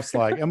my wife's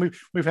like, and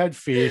we've had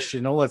fish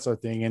and all that sort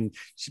of thing. And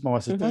my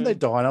wife said, don't they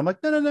die? And I'm like,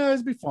 no,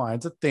 it'll be fine.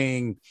 It's a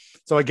thing.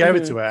 So I gave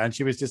it to her, and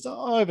she was just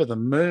over the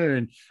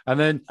moon. And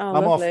then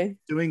I'm lovely. Off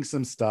doing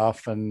some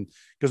stuff, and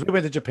because we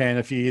went to Japan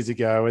a few years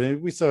ago,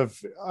 and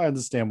I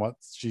understand what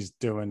she's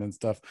doing and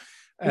stuff.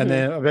 And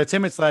then about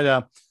 10 minutes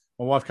later,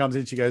 my wife comes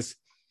in, she goes,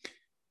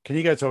 can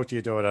you go talk to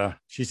your daughter?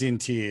 She's in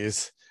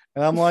tears.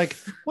 And I'm like,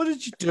 what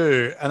did you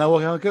do? And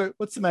I go,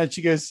 what's the matter?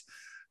 She goes,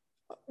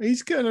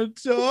 he's going to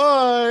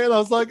die. And I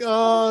was like,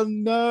 oh,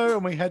 no.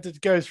 And we had to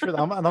go through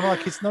them. And I'm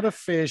like, it's not a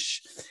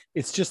fish.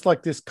 It's just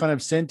like this kind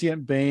of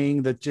sentient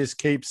being that just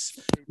keeps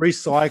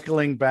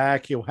recycling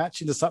back. He'll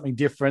hatch into something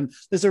different.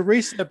 There's a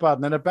reset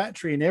button and a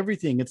battery and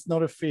everything. It's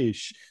not a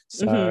fish.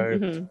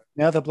 So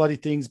now the bloody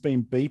thing's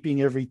been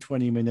beeping every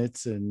 20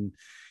 minutes and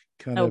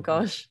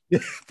gosh.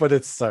 But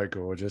it's so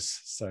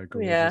gorgeous.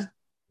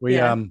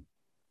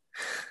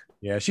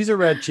 Yeah, she's a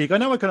rad chick. I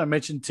know I kind of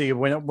mentioned to you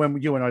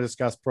when you and I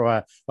discussed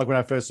prior, like when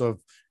I first sort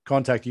of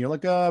contacted you,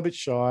 like, a bit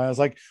shy. I was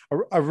like,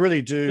 I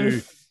really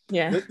do.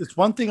 Yeah. It's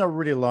one thing I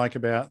really like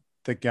about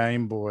the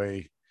Game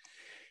Boy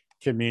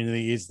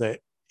community is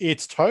that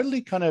it's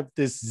totally kind of,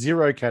 there's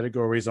zero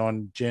categories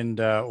on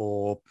gender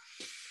or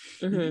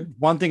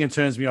one thing that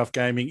turns me off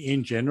gaming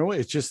in general.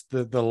 It's just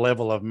the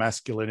level of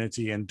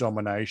masculinity and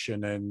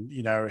domination and,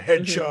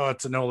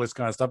 headshots and all this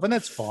kind of stuff. And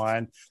that's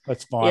fine.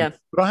 Yeah.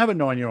 But I have a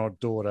 9-year-old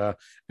daughter.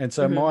 And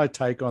so my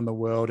take on the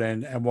world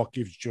and what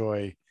gives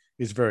joy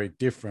is very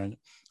different.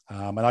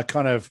 And I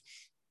kind of,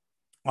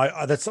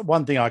 that's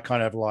one thing I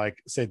kind of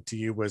like said to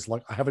you was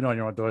like, I have a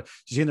 9-year-old daughter.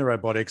 She's in the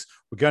robotics.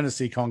 We're going to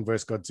see Kong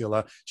vs.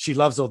 Godzilla. She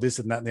loves all this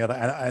and that and the other.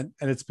 And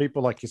it's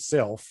people like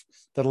yourself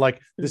that are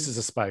like, this is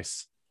a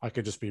space. I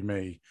could just be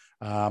me.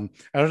 I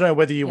don't know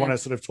whether you want to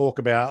sort of talk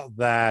about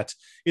that.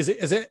 Is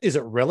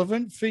it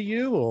relevant for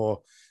you,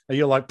 or are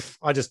you like,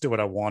 I just do what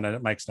I want and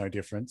it makes no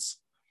difference?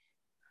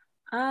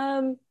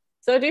 So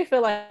I do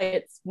feel like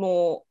it's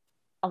more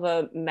of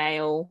a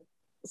male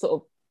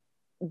sort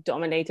of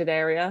dominated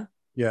area.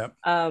 Yeah.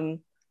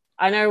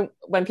 I know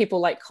when people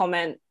like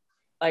comment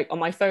like on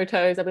my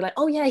photos, I'll be like,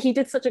 oh yeah, he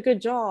did such a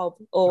good job,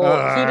 or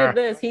he did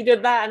this, he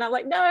did that, and I'm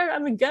like, no,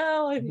 I'm a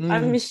girl,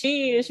 I'm a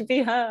she, it should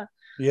be her.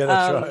 Yeah,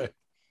 that's right.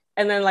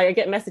 And then like I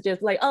get messages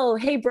like, oh,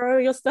 hey bro,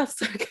 your stuff's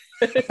so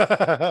good.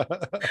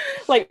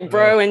 Like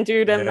bro and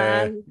dude and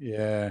man.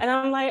 Yeah. And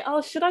I'm like,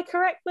 oh, should I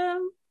correct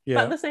them? Yeah.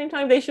 But at the same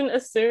time, they shouldn't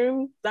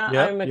assume that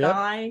I'm a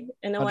guy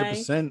in a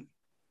 100%.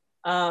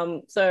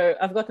 Way. So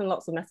I've gotten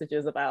lots of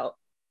messages about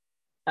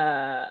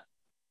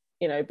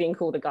being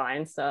called a guy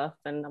and stuff.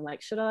 And I'm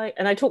like, should I?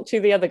 And I talked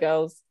to the other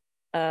girls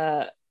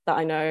that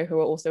I know who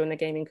are also in the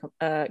gaming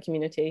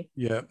community.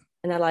 Yeah.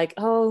 and they're like,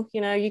 oh,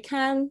 you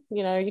can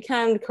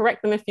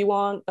correct them if you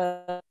want,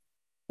 but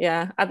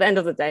yeah, at the end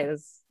of the day,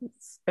 there's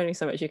only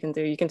so much you can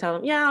do. You can tell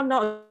them, yeah, I'm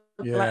not.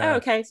 Yeah. Like, oh,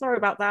 okay, sorry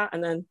about that,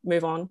 and then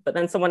move on. But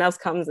then someone else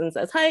comes and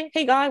says, hey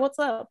guy, what's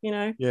up?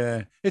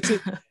 Yeah,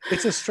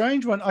 it's a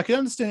strange one. I can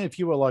understand if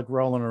you were like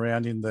rolling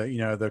around in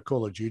the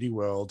Call of Duty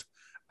world,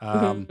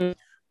 Mm-hmm.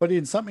 but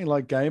in something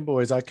like Game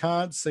Boys, I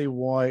can't see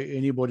why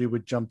anybody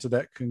would jump to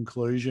that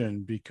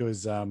conclusion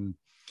because I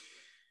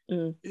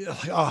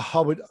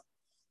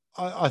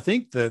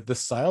think the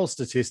sales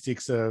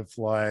statistics of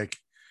like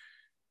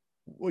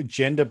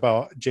gender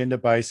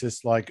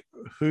basis, like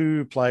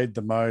who played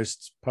the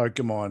most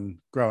Pokemon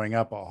growing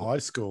up at high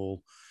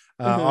school,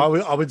 I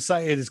would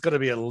say it has got to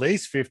be at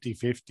least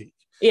 50-50.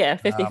 Yeah,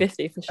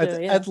 50-50 for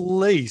sure. At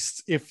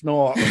least, if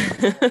not,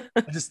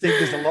 I just think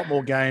there's a lot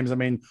more games. I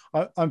mean,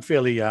 I'm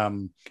fairly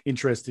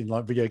interested in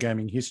like video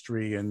gaming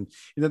history, and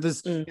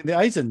there's in the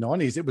 80s and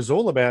 90s, it was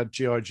all about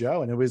G.I.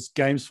 Joe, and it was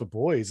games for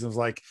boys. It was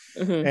like,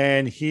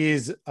 and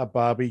here's a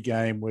Barbie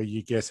game where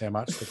you guess how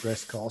much the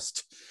dress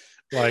cost.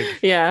 Like,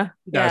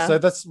 so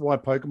that's why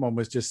Pokemon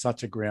was just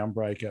such a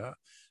groundbreaker.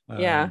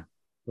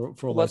 For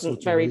all those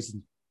sorts of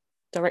reasons.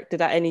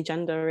 Directed at any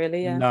gender,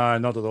 really. Yeah. No,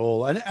 not at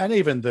all. And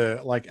even the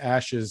like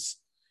Ash is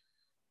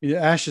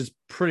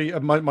pretty.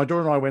 My daughter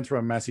and I went through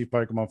a massive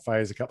Pokemon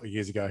phase a couple of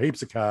years ago.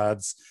 Heaps of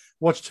cards,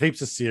 watched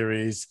heaps of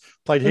series,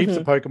 played heaps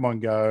of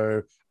Pokemon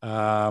Go,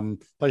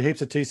 played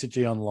heaps of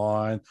TCG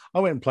online. I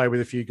went and played with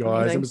a few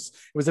guys. It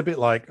was a bit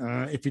like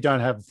if you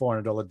don't have a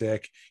 $400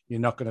 deck, you're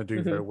not going to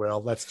do very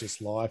well. That's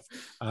just life.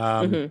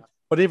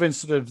 But even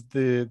sort of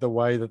the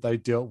way that they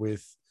dealt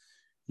with.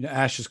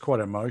 Ash is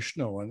quite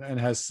emotional and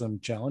has some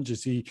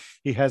challenges. He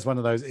has one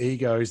of those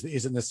egos that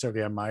isn't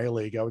necessarily a male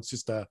ego. It's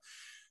just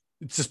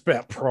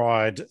about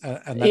pride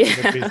and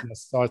that's the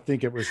business. So I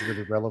think it was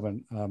really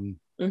relevant.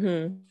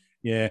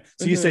 Yeah.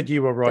 So you said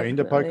you were right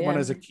into Pokemon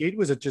as a kid.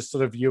 Was it just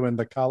sort of you and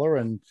the color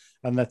and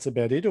that's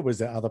about it, or was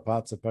there other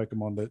parts of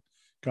Pokemon that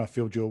kind of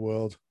filled your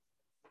world?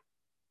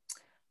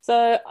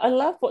 So I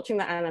love watching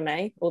the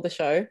anime or the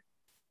show,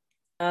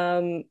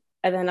 and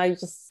then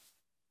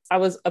I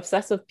was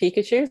obsessed with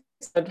Pikachu.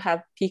 So I'd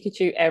have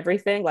Pikachu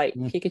everything, like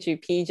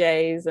Pikachu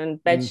PJs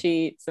and bed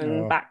sheets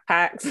and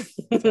backpacks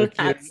and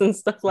hats and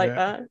stuff like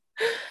that.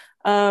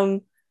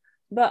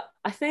 But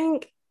I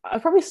think I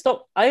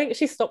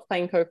actually stopped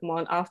playing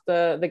Pokemon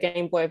after the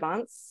Game Boy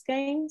Advance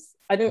games.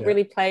 I didn't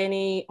really play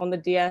any on the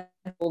DS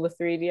or the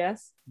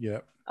 3DS. Yeah.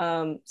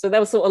 So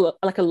there was sort of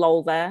like a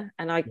lull there.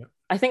 And I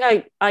think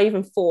I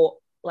even thought,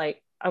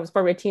 like, I was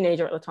probably a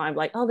teenager at the time,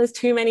 like, oh, there's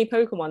too many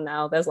Pokemon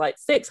now. There's like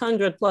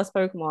 600 plus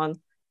Pokemon.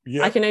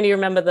 I can only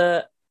remember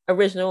the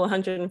original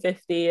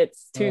 150.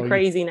 It's too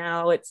crazy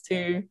now. It's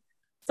too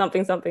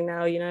something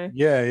now,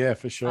 Yeah,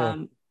 for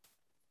sure.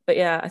 But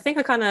yeah, I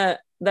think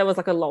there was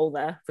like a lull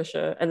there for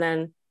sure. And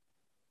then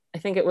I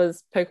think it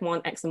was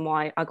Pokemon X and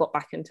Y. I got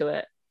back into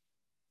it.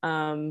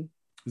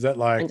 Is that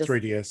like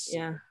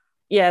 3DS?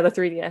 Yeah, the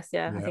 3DS.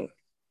 Yeah, I think.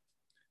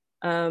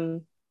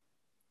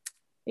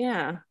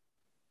 Yeah.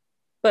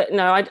 But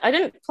no, I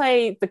didn't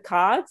play the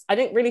cards. I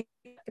didn't really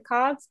play the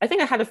cards. I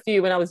think I had a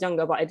few when I was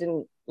younger, but I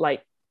don't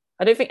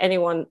think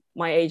anyone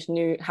my age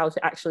knew how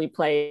to actually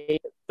play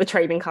the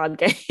trading card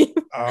game.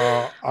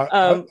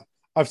 I've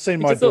seen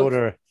my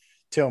daughter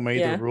tell me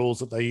the rules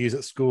that they use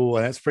at school,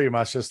 and it's pretty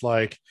much just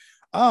like,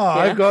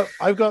 I've got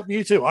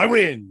Mewtwo, I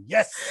win.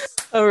 Yes.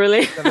 Oh,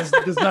 really?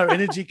 There's no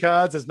energy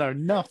cards, there's no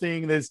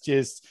nothing. There's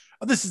just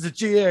this is a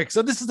GX,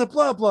 or this is a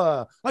blah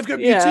blah. I've got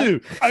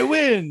Mewtwo, I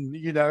win.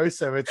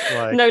 So it's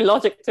like no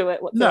logic to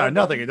it whatsoever.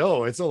 No, nothing at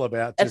all. It's all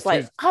about just it's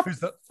like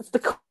it's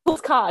the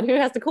coolest card. Who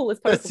has the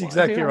coolest Pokemon? That's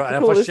exactly right.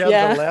 And if I shout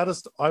the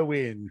loudest, I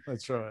win.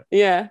 That's right.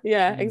 Yeah,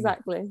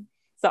 exactly.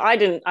 So I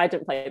didn't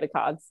play the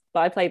cards,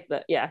 but I played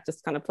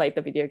just kind of played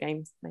the video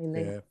games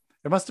mainly. Yeah.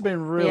 It must have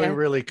been really,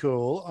 really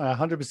cool. I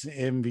 100%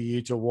 envy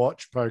you to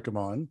watch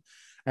Pokemon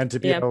and to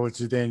be able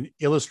to then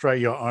illustrate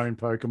your own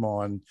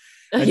Pokemon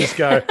and just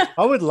go,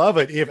 I would love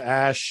it if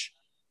Ash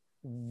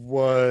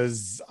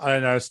was, I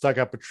don't know, stuck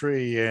up a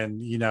tree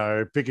and,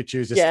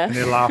 Pikachu's just sitting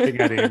there laughing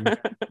at him.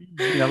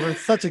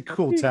 It's such a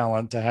cool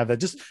talent to have that,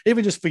 just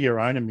for your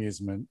own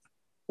amusement.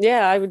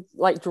 Yeah, I would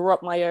like draw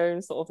up my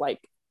own sort of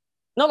like,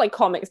 not like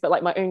comics, but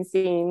like my own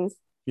scenes.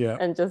 Yeah.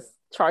 And just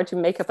try to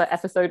make up an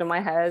episode in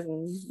my head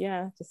and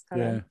just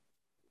kind of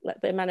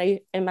let the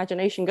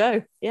imagination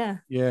go. Yeah.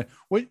 Yeah.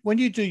 When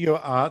you do your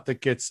art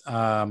that gets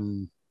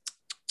UV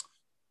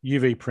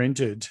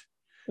printed,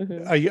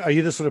 are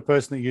you the sort of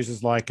person that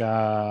uses like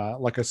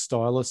a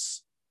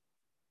stylus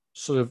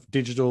sort of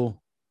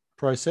digital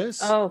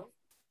process? Oh,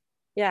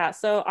 yeah.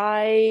 So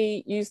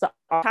I use the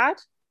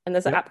iPad and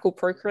there's an app called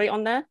Procreate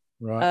on there.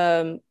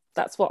 Right.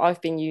 That's what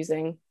I've been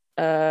using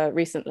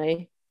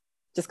recently.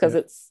 Just because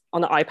it's on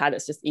the iPad,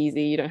 it's just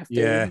easy. You don't have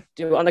to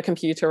do it on the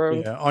computer or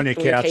on your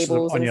couch,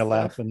 on your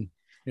lap, and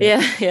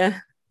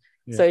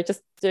So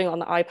just doing it on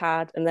the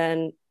iPad, and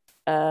then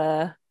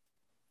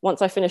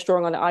once I finish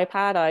drawing on the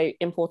iPad, I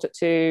import it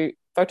to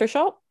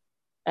Photoshop,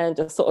 and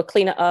just sort of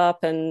clean it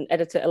up and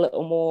edit it a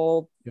little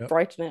more,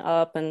 brighten it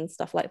up and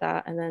stuff like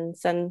that, and then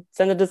send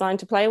the design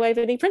to Playwave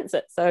and he prints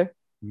it. So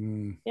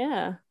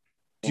yeah.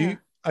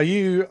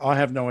 I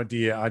have no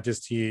idea. I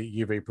just hear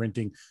UV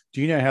printing.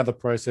 Do you know how the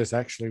process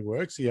actually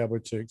works? Are you able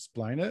to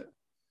explain it?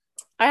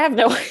 I have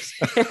no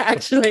idea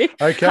actually.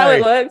 Okay. How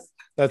it works.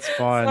 That's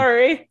fine.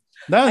 Sorry.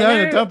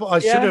 No, don't. I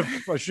should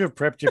have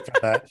prepped you for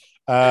that.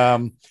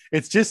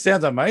 It just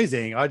sounds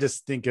amazing. I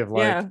just think of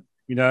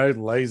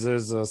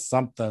lasers or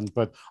something,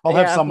 but I'll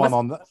have someone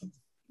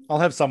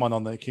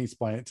on that can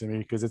explain it to me,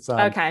 because it's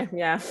okay.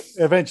 Yeah.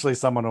 Eventually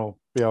someone will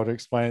be able to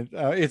explain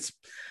it.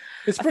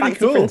 It's a pretty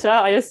cool. Printer,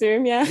 I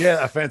assume. Yeah.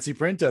 Yeah, a fancy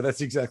printer.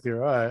 That's exactly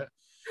right.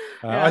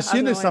 I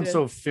assume there's some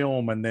sort of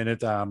film, and then it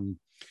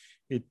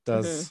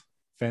does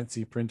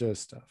fancy printer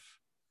stuff.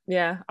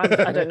 Yeah, I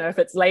don't know if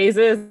it's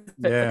lasers, if it's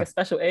like a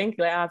special ink.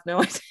 Like, I have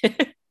no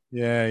idea.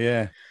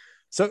 Yeah.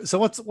 So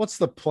what's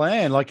the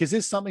plan? Like, is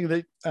this something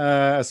that,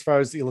 as far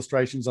as the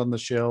illustrations on the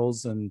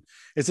shells, and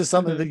is this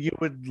something that you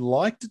would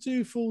like to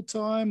do full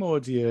time, or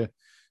do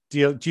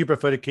you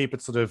prefer to keep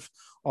it sort of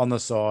on the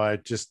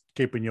side, just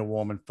keeping you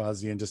warm and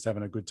fuzzy and just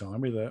having a good time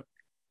with it?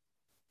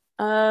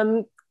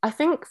 I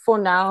think for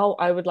now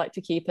I would like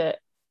to keep it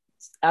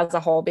as a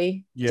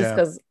hobby, just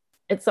because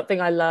it's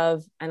something I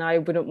love, and I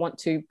wouldn't want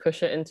to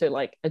push it into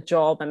like a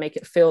job and make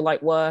it feel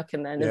like work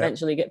and then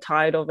eventually get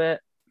tired of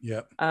it.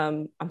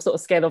 I'm sort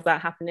of scared of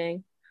that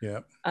happening.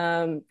 Just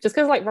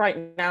because like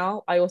right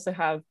now I also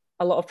have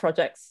a lot of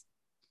projects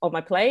on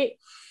my plate,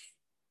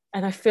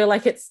 and I feel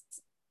like it's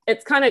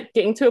kind of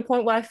getting to a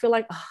point where I feel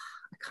like I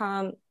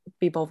can't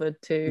be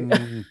bothered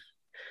to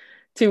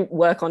to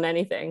work on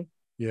anything.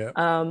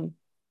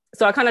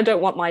 So I kind of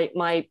don't want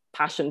my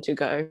passion to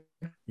go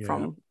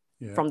from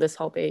this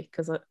hobby,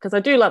 because I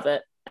do love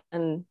it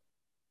and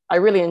I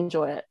really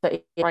enjoy it,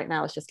 but right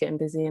now it's just getting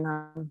busy and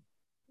I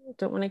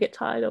don't want to get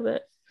tired of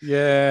it.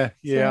 You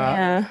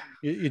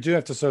do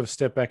have to sort of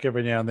step back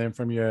every now and then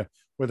from your,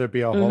 whether it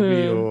be a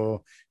hobby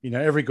or,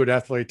 every good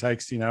athlete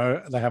takes, they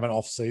have an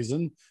off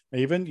season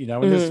even,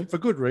 and there's for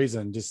good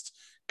reason, just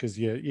because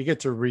you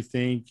get to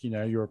rethink,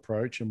 your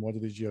approach and what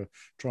it is you're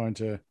trying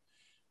to,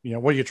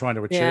 what you're trying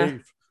to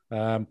achieve.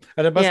 And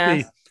it must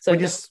be, so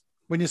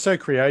when you're so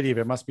creative,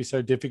 it must be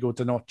so difficult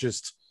to not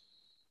just,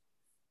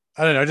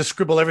 I don't know, just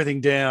scribble everything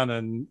down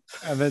and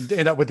then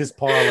end up with this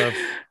pile of,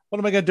 what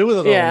am I going to do with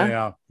it all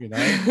now?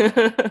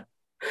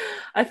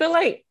 I feel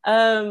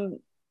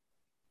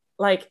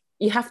like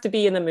you have to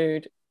be in the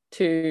mood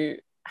to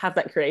have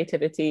that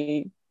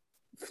creativity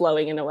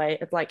flowing in a way.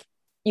 It's like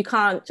you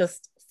can't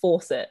just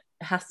force it.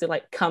 It has to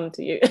like come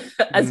to you.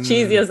 As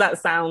cheesy as that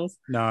sounds.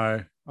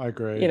 No, I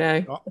agree.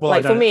 Well,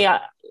 like for me,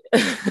 I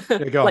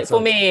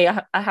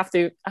have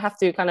to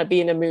kind of be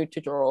in the mood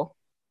to draw.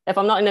 If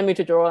I'm not in the mood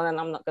to draw, then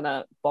I'm not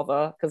gonna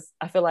bother, because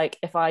I feel like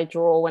if I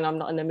draw when I'm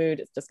not in the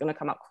mood, it's just gonna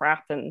come out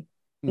crap and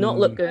not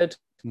look good.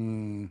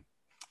 And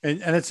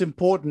it's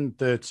important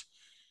that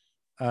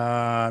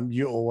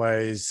you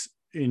always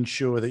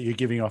ensure that you're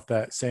giving off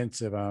that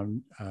sense of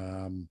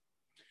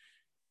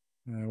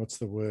what's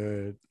the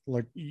word?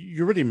 Like,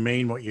 you really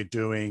mean what you're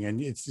doing,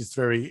 and it's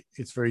very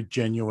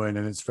genuine,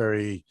 and it's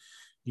very,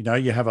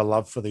 you have a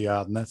love for the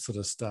art and that sort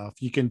of stuff.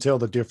 You can tell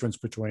the difference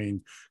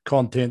between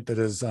content that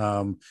is,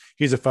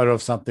 here's a photo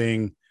of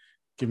something,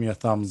 give me a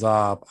thumbs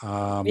up.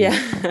 And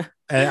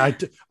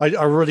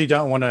I really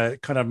don't want to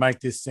kind of make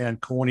this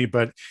sound corny,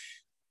 but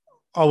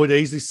I would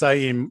easily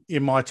say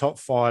in my top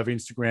 5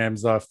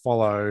 Instagrams I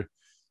follow,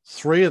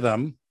 3 of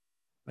them,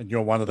 and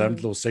you're one of them,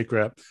 little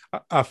secret,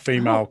 are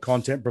female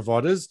content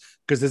providers,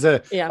 because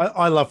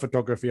I love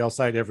photography. I'll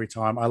say it every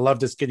time. I love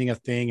just getting a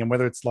thing, and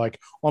whether it's like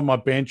on my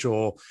bench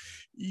or,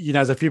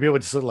 there's a few people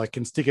just sort of like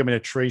can stick them in a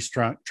tree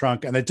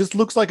trunk and it just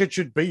looks like it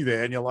should be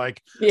there. And you're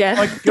like,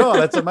 my God,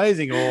 that's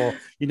amazing. Or,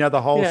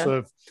 the whole sort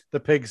of the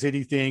Peg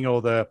City thing,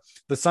 or the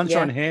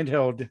Sunshine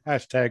Handheld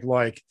hashtag,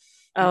 like,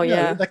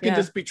 that can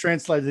just be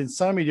translated in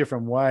so many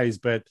different ways.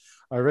 But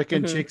I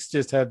reckon chicks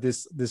just have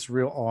this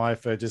real eye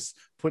for just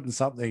putting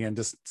something and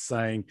just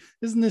saying,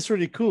 isn't this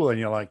really cool? And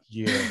you're like,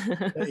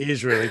 it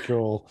is really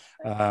cool.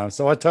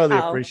 So I totally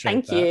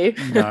appreciate that.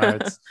 Thank you. No,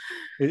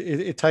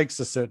 it takes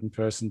a certain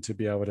person to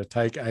be able to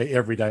take a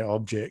everyday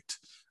object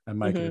and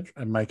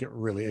make it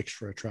really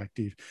extra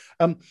attractive.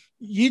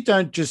 You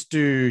don't just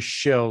do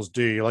shells,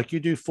 do you? Like, you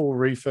do full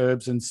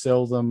refurbs and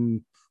sell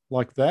them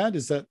like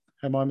that?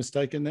 Am I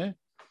mistaken there?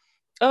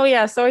 Oh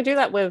yeah, so I do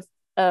that with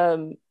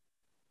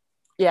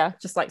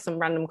just like some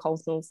random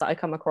consoles that I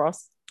come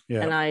across,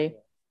 and I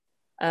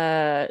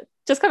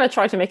just kind of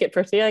try to make it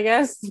pretty, I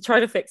guess. Try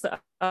to fix it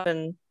up,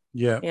 and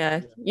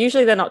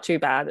usually they're not too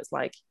bad. It's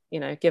like,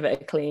 give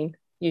it a clean,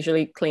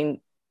 usually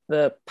clean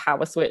the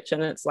power switch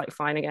and it's like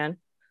fine again,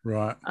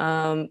 right?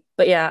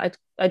 But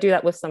I do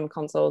that with some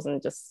consoles and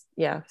just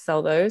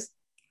sell those.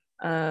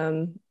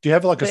 Do you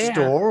have like a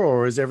store,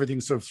 or is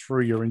everything sort of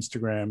through your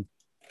Instagram?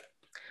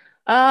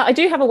 I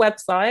do have a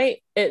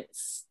website.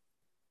 It's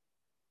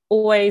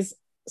always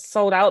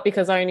sold out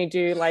because I only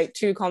do like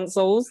 2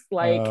 consoles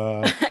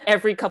like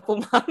every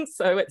couple months,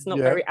 so it's not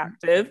very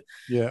active.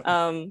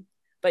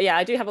 But yeah,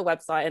 I do have a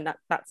website, and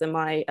that's in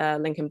my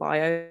link in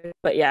bio.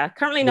 But yeah,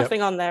 currently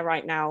nothing on there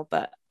right now,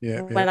 but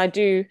when I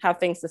do have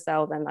things to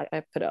sell, then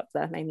I put it up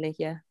there mainly.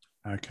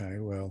 Okay,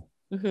 well.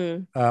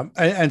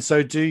 And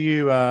so do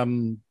you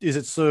is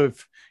it sort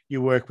of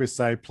you work with,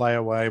 say,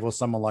 Playawave or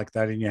someone like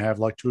that, and you have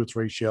like 2 or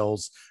 3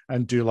 shells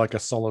and do like a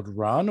solid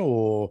run,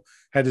 or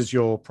how does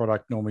your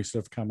product normally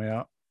sort of come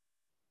out?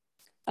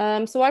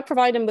 So I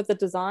provide him with the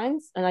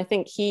designs, and I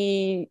think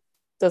he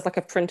does like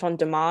a print on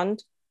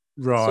demand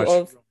sort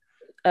of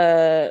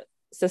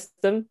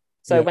system.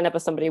 So whenever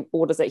somebody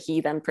orders it,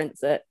 he then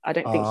prints it. I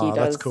don't think he does.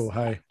 That's cool.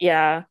 Hey.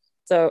 Yeah.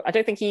 So I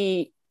don't think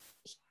he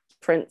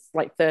prints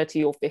like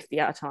 30 or 50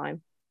 at a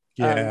time.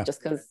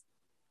 Just because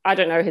I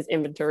don't know his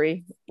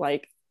inventory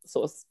like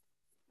sort of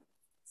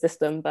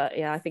system, but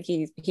yeah, I think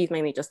he's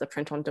mainly just a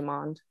print on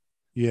demand.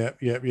 Yeah.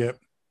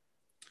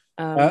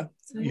 I'm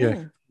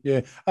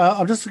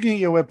just looking at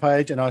your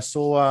webpage, and I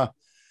saw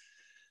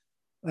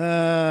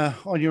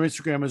on your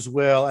Instagram as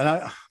well, and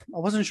I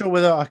wasn't sure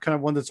whether I kind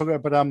of wanted to talk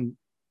about, but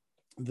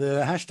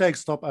the hashtag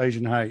Stop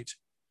Asian Hate.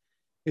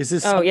 Is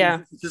this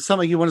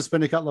something you want to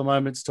spend a couple of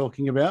moments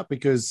talking about?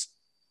 Because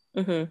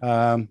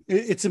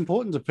it's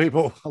important to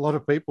people, a lot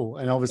of people,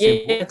 and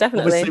obviously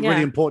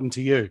really important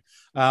to you.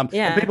 And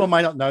people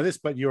may not know this,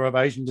 but you're of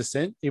Asian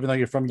descent, even though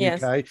you're from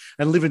UK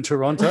and live in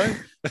Toronto.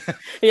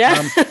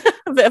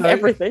 A bit of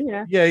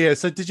everything.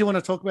 So did you want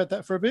to talk about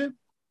that for a bit?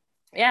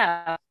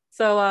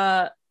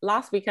 So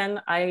last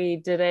weekend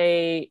I did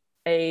a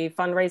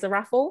fundraiser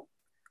raffle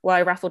where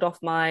I raffled off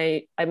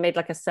I made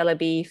like a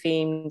Celebi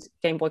themed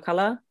Game Boy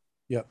Color.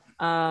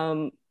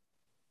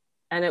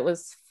 And it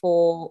was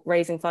for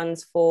raising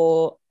funds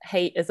for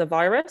Hate is a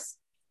Virus.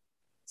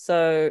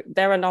 So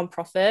they're a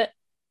nonprofit,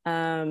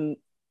 and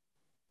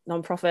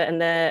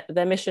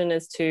their mission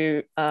is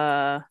to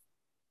help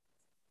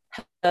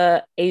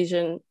the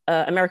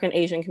American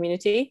Asian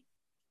community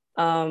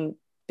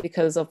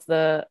because of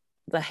the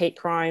hate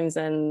crimes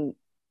and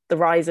the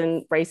rise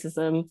in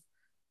racism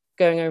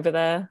going over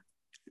there.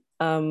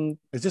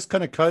 Is this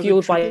kind of COVID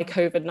fueled by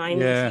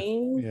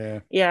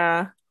COVID-19?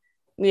 Yeah.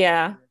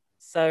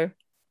 So,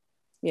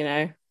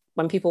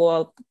 when people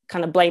are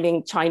kind of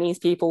blaming Chinese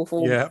people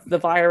for the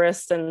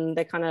virus, and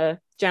they're kind of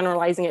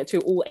generalizing it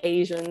to all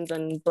Asians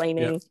and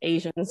blaming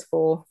Asians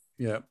for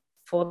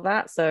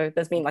that. So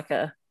there's been like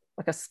a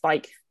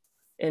spike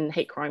in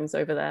hate crimes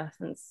over there,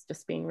 and it's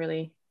just been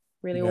really,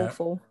 really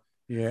awful.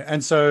 Yeah,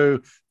 and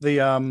so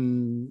the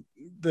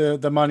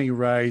money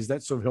raised,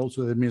 that sort of helps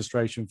with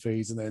administration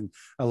fees, and then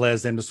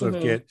allows them to sort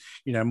of get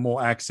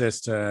more access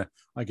to,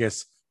 I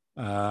guess,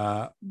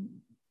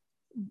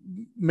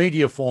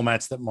 media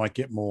formats that might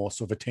get more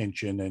sort of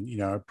attention and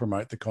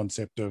promote the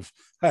concept of,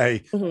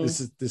 hey,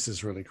 this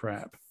is really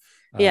crap.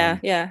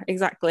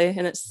 Exactly.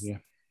 And it's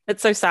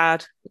so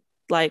sad.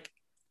 Like,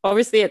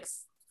 obviously it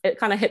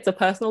kind of hits a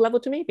personal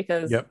level to me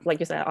because like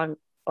you said,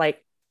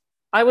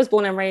 I was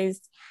born and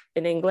raised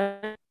in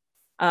England,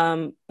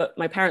 but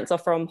my parents are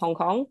from Hong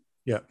Kong.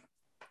 But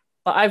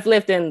I've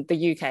lived in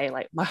the UK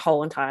like my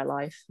whole entire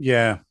life.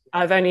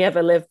 I've only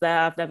ever lived there.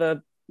 I've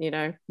never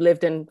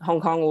lived in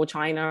Hong Kong or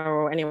China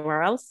or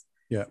anywhere else.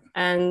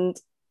 And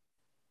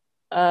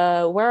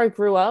where I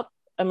grew up,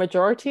 a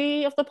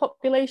majority of the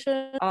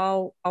population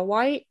are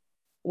white.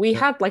 We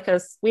have a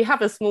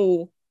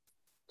small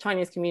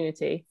Chinese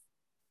community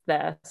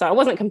there, so I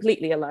wasn't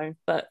completely alone.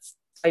 But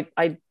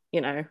I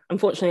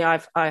unfortunately,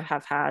 I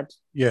have had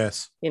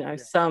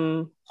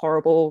some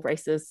horrible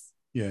racist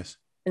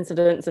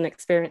incidents and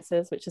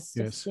experiences, which is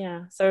just,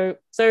 so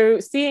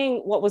seeing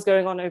what was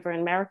going on over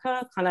in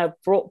America kind of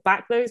brought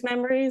back those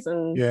memories,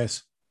 and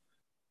it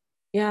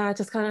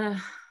just kind of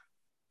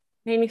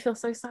made me feel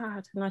so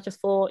sad. And I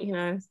just thought,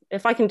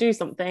 if I can do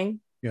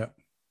something,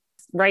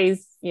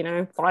 raise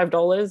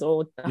 $5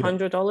 or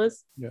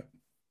 $100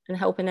 and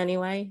help in any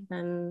way,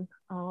 then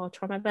I'll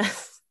try my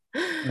best.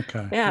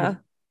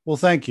 Well,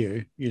 thank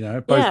you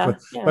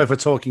both for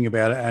talking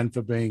about it and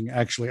for being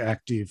actually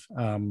active.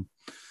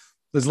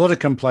 There's a lot of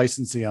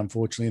complacency,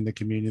 unfortunately, in the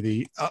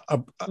community,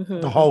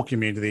 the whole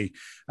community.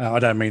 I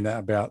don't mean that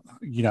about,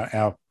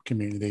 our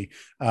community.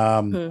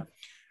 And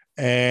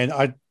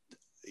the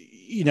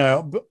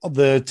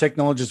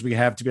technologies we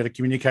have to be able to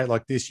communicate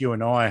like this, you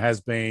and I,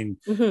 has been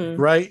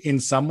great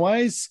in some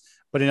ways,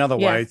 but in other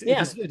ways,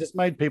 it just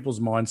made people's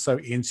minds so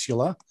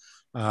insular.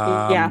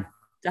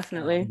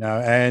 Definitely.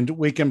 And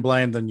we can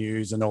blame the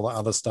news and all the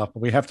other stuff, but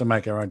we have to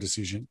make our own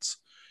decisions.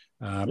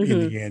 In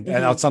the end.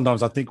 And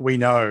sometimes I think we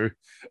know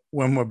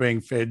when we're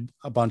being fed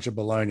a bunch of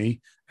baloney,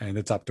 and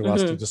it's up to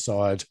us to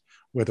decide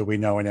whether we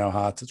know in our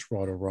hearts it's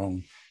right or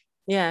wrong.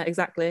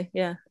 Exactly.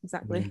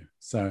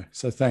 So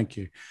thank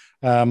you.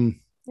 All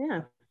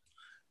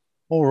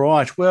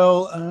right.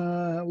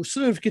 Well, we'll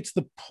sort of get to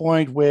the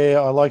point where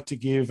I like to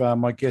give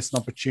my guests an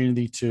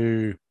opportunity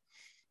to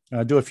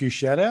do a few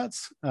shout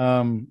outs.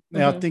 Now,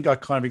 I think I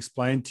kind of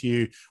explained to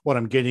you what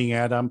I'm getting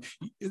at.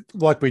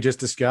 Like we just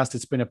discussed,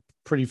 it's been a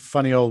pretty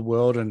funny old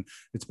world, and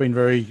it's been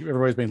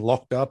everybody's been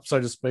locked up,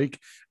 so to speak.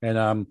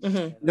 And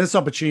there's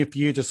an opportunity for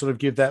you to sort of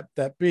give that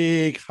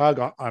big hug.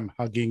 I'm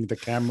hugging the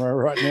camera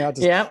right now.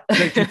 Yeah.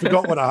 You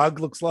forgot what a hug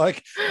looks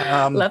like.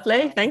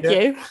 Lovely. Thank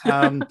you.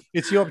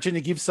 It's your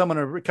opportunity to give someone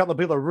a couple of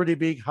people a really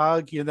big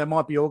hug. There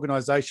might be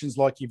organizations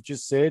like you've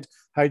just said,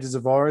 Hate is a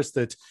Virus,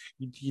 that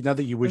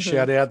that you would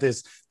shout out.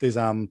 There's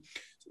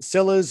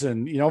sellers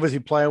and obviously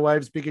player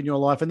waves big in your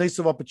life, and these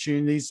sort of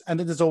opportunities. And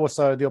then there's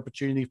also the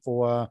opportunity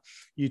for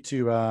you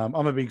to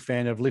I'm a big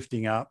fan of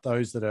lifting up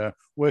those that are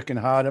working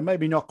hard and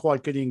maybe not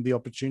quite getting the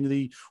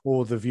opportunity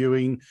or the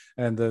viewing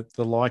and the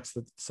likes.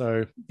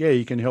 So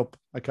you can help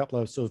a couple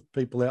of sort of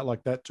people out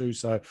like that too.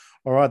 So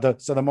all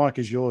right, so the mic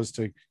is yours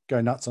to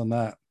go nuts on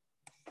that.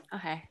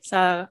 Okay,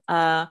 so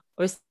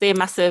obviously a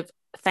massive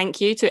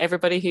thank you to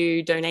everybody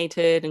who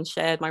donated and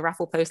shared my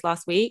raffle post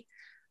last week.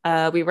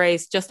 We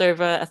raised just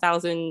over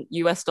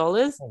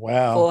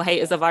 $1,000 for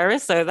Hate is a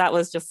Virus. So that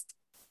was just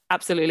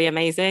absolutely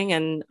amazing.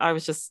 And that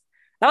was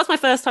my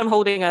first time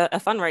holding a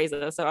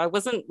fundraiser. So I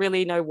wasn't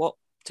really know what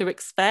to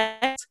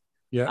expect.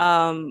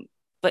 Yeah.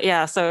 But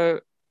yeah, so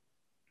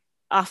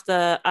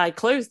after I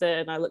closed it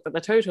and I looked at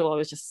the total, I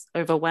was just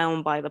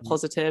overwhelmed by the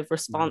positive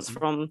response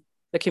from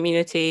the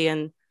community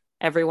and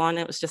everyone.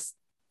 It was just,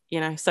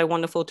 so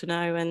wonderful to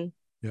know and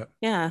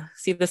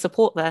see the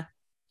support there.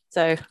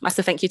 So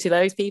massive thank you to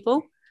those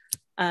people.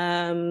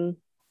 Who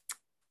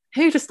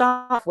to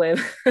start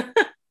with?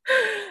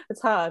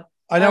 It's hard.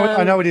 I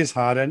know it is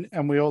hard,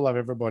 and we all love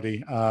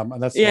everybody.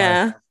 And that's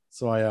why.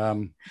 So I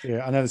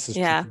know this is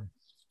tricky.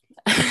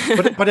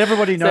 but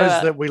everybody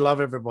knows that we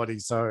love everybody.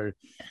 So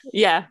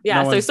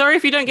so sorry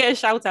if you don't get a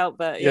shout out,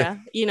 but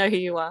you know who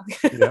you are.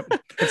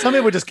 And some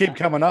people just keep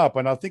coming up,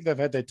 and I think they've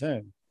had their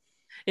turn.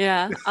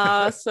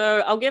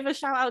 So I'll give a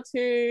shout out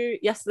to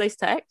Yesterday's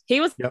Tech. He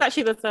was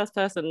actually the first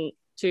person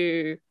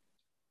to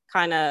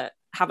kind of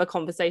have a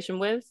conversation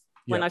with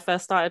when I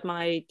first started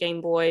my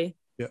Game Boy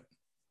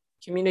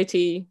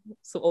community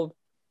sort of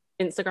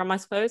Instagram, I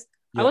suppose.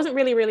 I wasn't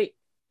really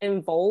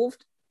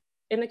involved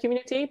in the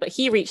community, but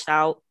he reached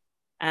out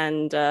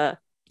and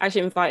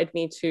actually invited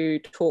me to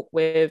talk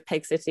with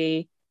Peg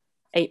City,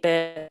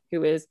 8-Bit,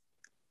 who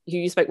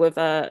you spoke with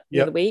the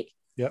other week.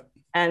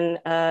 And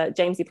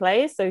Jamesy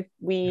Plays. So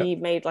we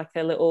made like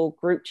a little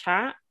group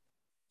chat,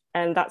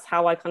 and that's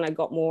how I kind of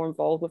got more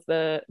involved with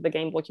the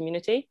Game Boy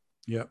community.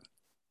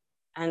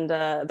 And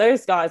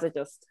those guys are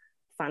just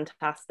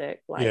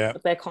fantastic.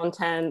 Like their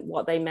content,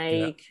 what they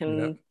make,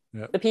 and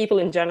the people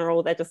in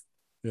general, they're just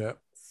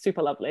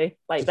super lovely.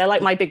 Like they're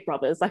like my big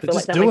brothers. I feel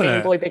like they're my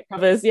Game Boy big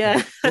brothers.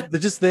 Yeah.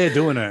 They're just there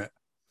doing it.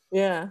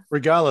 Yeah.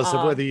 Regardless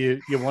of whether you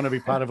want to be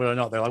part of it or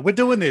not. They're like, we're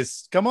doing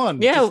this. Come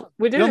on. Yeah,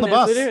 we're doing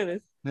this. We're doing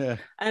this. Yeah.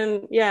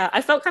 And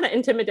I felt kind of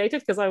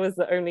intimidated because I was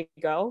the only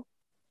girl.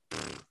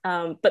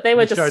 But they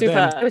were just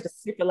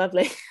super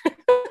lovely.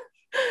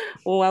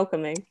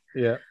 Welcoming.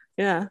 Yeah.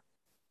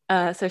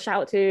 So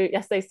shout out to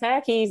Yesterday's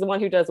Tech. He's the one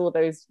who does all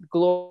those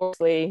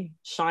gloriously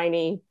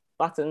shiny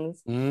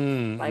buttons.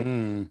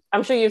 I'm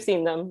sure you've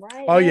seen them,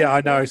 right? Oh yeah,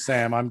 I know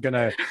Sam. I'm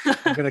gonna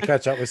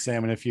catch up with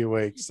Sam in a few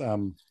weeks.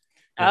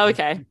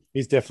 Okay.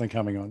 He's definitely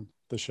coming on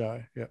the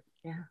show.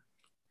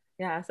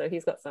 Yeah. So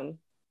he's got some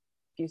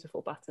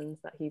beautiful buttons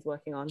that he's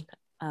working on.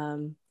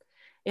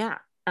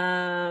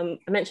 I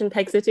mentioned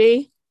Peg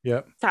City.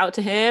 Shout out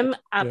to him.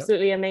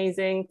 Absolutely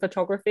amazing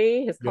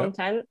photography. His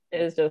content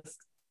is just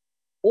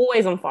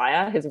always on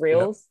fire. His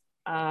reels.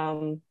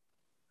 And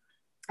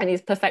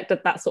he's perfected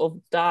that sort of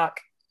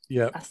dark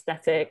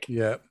aesthetic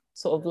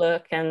sort of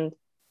look. And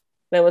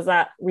there was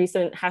that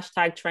recent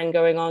hashtag trend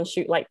going on,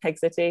 shoot like Peg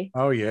City.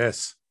 Oh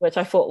yes. Which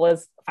I thought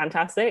was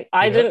fantastic.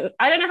 I don't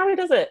know how he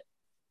does it.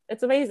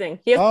 It's amazing.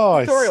 He has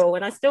a tutorial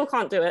and I still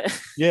can't do it.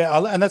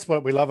 And that's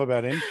what we love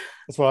about him.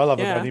 That's what I love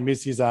about him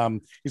is his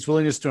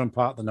willingness to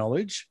impart the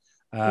knowledge.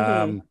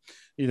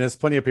 There's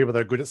plenty of people that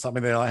are good at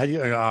something. They're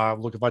like,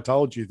 look, if I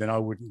told you, then I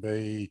wouldn't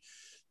be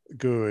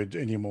good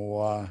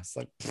anymore. It's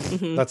like,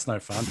 that's no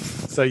fun.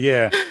 So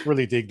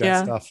really dig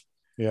that stuff.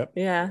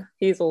 Yeah,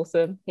 he's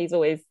awesome. He's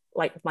always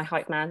like my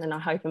hype man, and I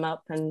hype him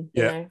up, and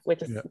we're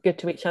just good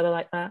to each other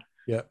like that.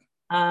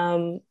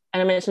 And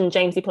I mentioned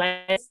Jamesy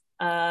Plays.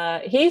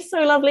 He's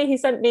so lovely. He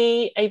sent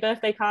me a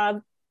birthday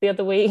card the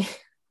other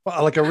week.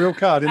 Well, like a real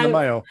card in the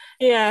mail.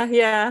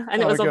 Yeah.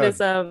 And it was of his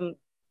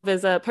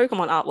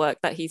Pokemon artwork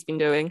that he's been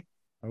doing.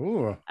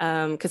 Oh.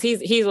 Because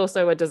he's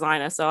also a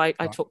designer, so I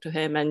talked to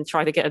him and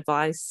try to get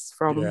advice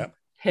from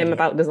him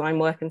about design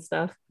work and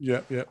stuff. He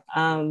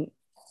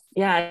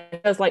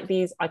does like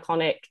these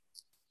iconic,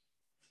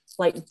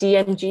 like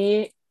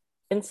DMG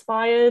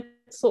inspired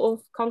sort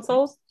of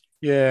consoles.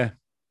 Yeah.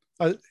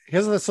 He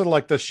has sort of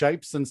like the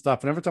shapes and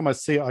stuff, and every time I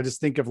see it, I just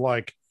think of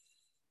like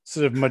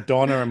sort of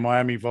Madonna and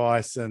Miami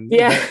Vice and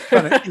that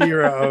kind of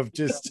era of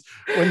just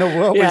when the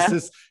world was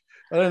just,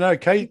 I don't know,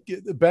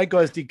 the bad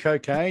guys did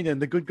cocaine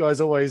and the good guys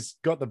always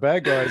got the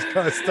bad guys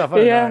kind of stuff. I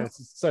don't know.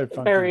 It's so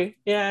funny. Very,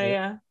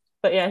 yeah.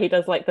 But yeah, he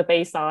does like the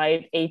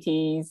Bayside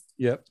 80s.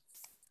 Yep.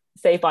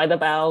 Saved by the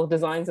Bell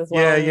designs as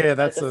well. Yeah,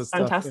 that's the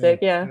fantastic.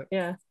 Stuff,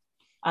 yeah.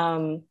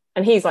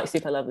 And he's like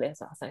super lovely as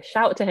well. So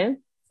shout out to him.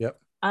 Yep.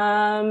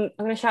 I'm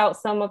gonna shout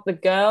some of the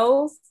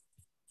girls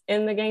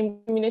in the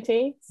game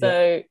community.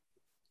 So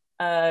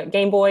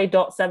Game Boy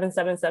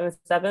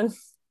 .7777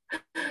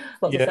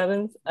 lots of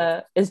sevens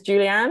is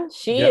Julianne.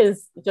 She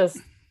is just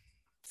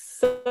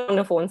so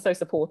wonderful and so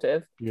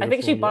supportive. Beautiful, I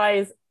think she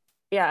buys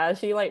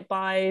she like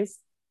buys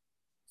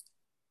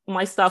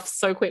my stuff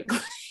so quickly.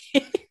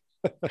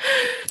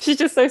 She's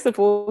just so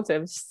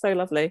supportive. She's so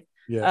lovely.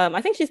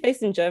 I think she's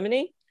based in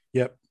Germany.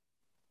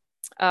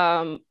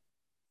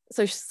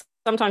 So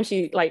sometimes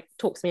she like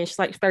talks to me and she's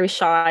like very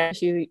shy.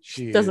 She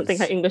doesn't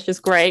think her English is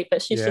great,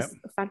 but she's just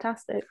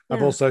fantastic.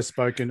 I've also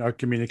I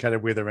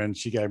communicated with her and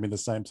she gave me the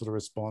same sort of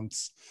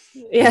response.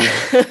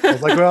 I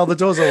was like, well, the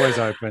door's always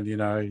open,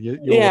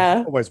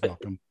 you're always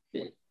welcome.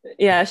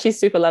 Yeah, she's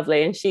super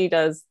lovely, and she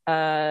does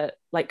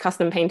like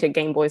custom painted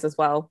Game Boys as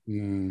well.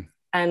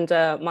 And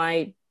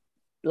my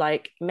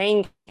like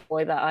main Game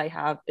Boy that I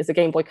have is a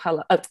Game Boy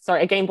Color,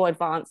 a Game Boy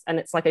Advance, and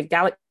it's like a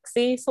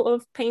galaxy sort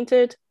of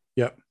painted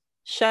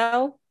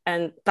shell,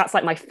 and that's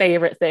like my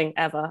favorite thing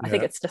ever. I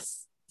think it's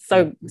just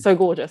so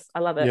gorgeous. I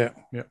love it.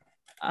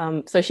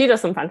 So she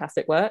does some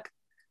fantastic work.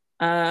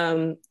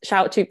 Shout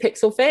out to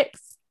Pixel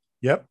Fix,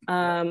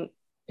 who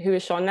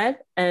is Sinead,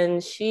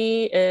 and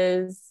she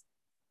is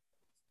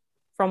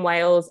from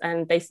Wales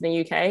and based in the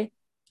UK.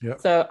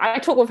 So I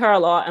talk with her a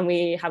lot, and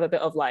we have a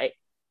bit of like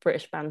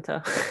British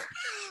banter.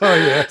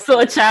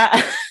 Sort of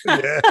chat.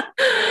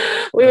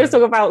 We always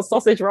talk about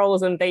sausage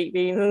rolls and baked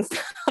beans and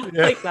stuff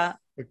like that.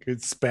 A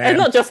good spam. And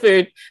not just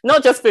food.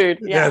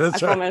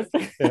 That's I promise.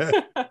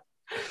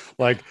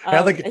 Like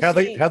how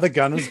the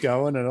gun is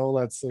going and all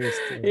that sort of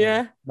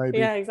stuff. Maybe.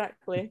 Yeah,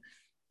 exactly.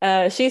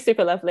 She's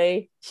super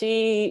lovely.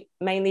 She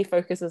mainly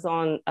focuses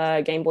on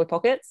Game Boy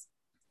Pockets.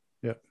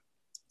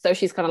 So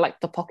she's kind of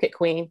like the pocket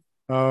queen.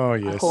 Oh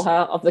yes, I call her,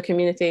 of the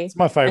community. It's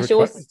my favorite.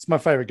 It's my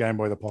favorite Game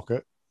Boy, the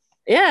Pocket.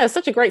 Yeah, it's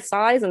such a great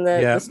size, and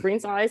the screen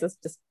size is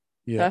just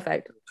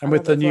perfect. And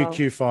with the new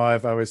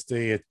Q5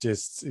 OSD, it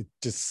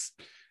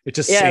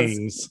just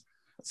sings.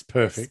 It's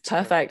perfect. It's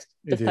perfect.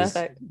 It's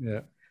perfect.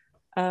 Yeah.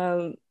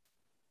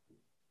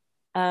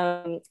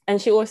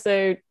 And she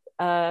also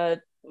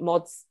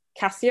mods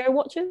Casio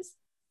watches.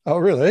 Oh,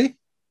 really?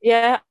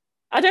 Yeah.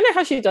 I don't know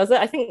how she does it.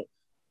 I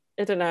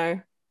don't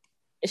know.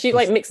 She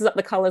like mixes up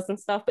the colors and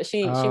stuff, but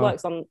she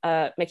works on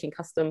making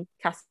custom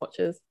Casio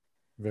watches.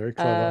 Very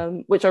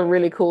clever. Which are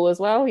really cool as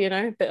well,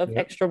 a bit of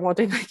extra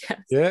modding, I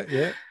guess.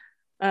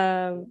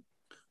 Yeah.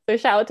 So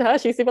shout out to her.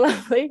 She's super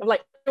lovely. I'm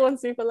like, everyone's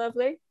super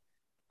lovely.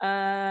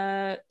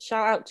 Shout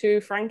out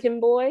to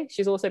Frankenboy.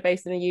 She's also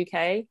based in the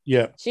UK.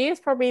 Yeah. She is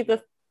probably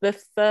the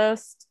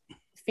first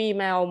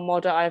female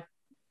modder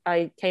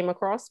I came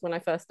across when I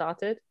first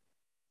started.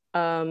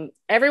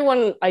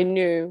 Everyone I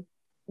knew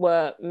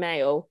were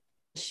male.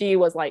 She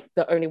was like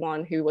the only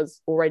one who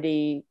was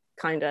already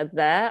kind of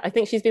there. I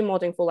think she's been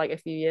modding for like a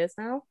few years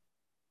now.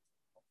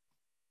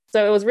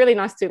 So it was really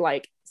nice to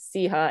like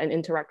see her and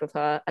interact with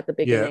her at the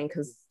beginning,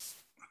 because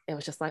it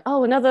was just like,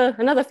 oh, another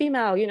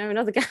female,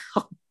 another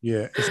gal.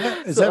 Yeah.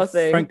 Is that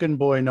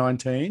Frankenboy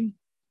 19?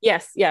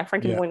 Yes,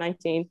 Frankenboy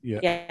 19.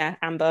 Yeah,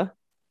 Amber.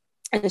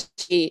 And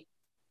she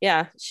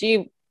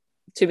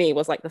to me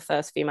was like the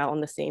first female on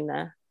the scene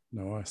there.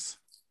 Nice.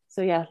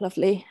 So yeah,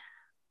 lovely.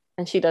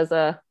 And she does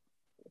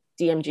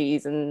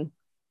DMGs and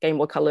Game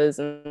Boy Colors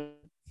and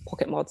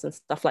pocket mods and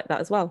stuff like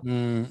that as well.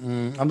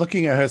 I'm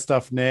looking at her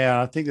stuff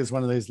now. I think there's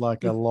one of these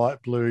like a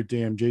light blue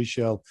DMG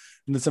shell,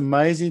 and this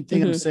amazing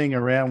thing I'm seeing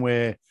around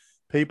where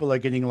people are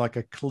getting like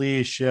a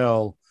clear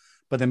shell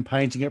but then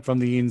painting it from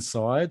the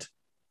inside.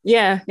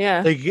 Yeah.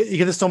 You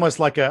get this almost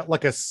like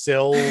a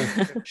cell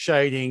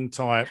shading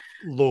type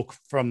look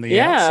from the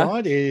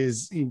outside. It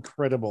is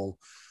incredible.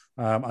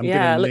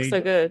 It looks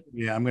so good.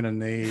 Yeah, I'm going to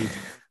need,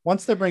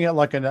 once they bring out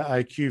like a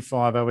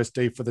Q5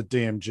 OSD for the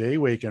DMG,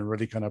 where you can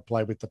really kind of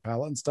play with the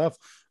palette and stuff,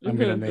 I'm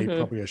going to need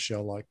probably a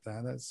shell like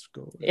that. That's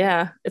cool.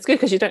 Yeah, it's good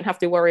because you don't have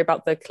to worry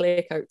about the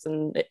clear coats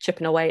and it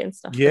chipping away and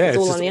stuff. Yeah, it's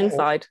all on the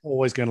inside.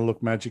 Always going to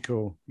look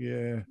magical.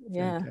 Yeah,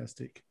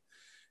 fantastic.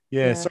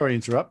 Yeah, sorry to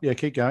interrupt. Yeah,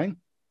 keep going.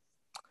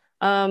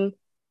 Shout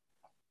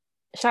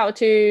out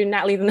to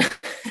Natalie.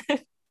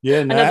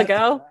 Another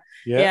girl.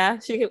 Yeah,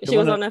 she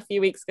was on a few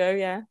weeks ago.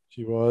 Yeah,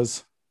 she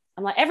was.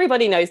 I'm like,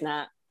 everybody knows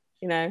Nat,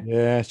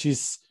 Yeah,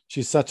 she's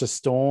such a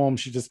storm.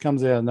 She just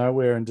comes out of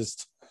nowhere and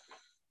just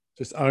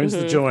owns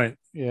the joint.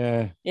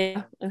 Yeah,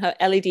 and her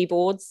LED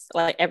boards,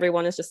 like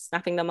everyone is just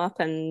snapping them up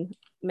and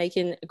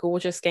making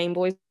gorgeous Game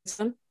Boys.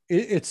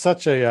 It's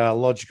such a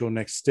logical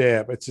next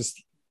step. It's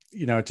just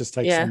it just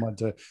takes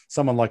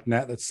someone like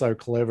Nat that's so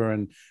clever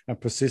and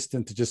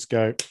persistent to just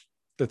go,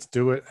 let's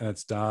do it, and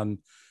it's done.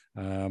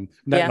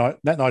 Nat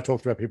and I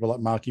talked about people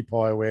like Marky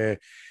Pie, where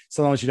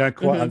sometimes you don't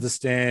quite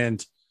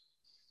understand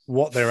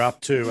what they're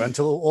up to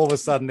until all of a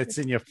sudden it's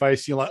in your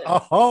face. You're like,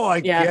 oh,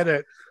 I get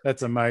it.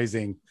 That's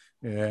amazing.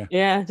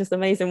 Yeah, just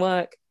amazing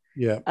work.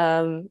 Yeah.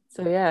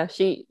 So yeah,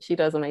 she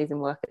does amazing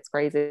work. It's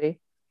crazy.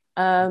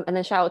 And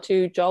then shout out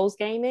to Joel's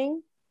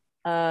Gaming,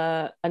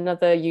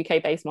 another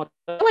UK based mod.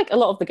 Like a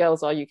lot of the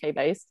girls are UK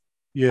based.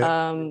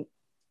 Yeah.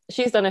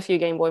 She's done a few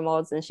Game Boy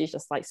mods and she's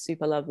just like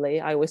super lovely.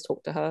 I always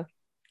talk to her.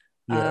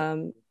 Yeah.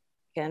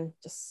 Again,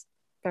 just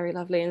very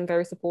lovely and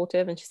very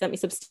supportive. And she sent me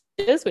some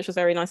stickers, which was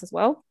very nice as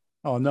well.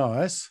 Oh,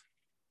 nice.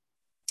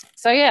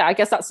 So yeah, I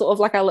guess that's sort of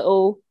like our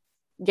little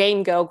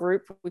game girl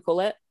group, we call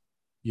it.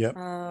 Yeah.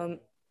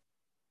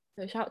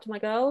 So shout out to my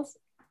girls.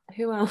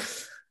 Who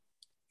else?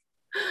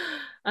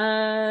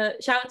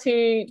 Shout out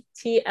to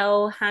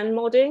TL Hand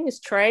Modding.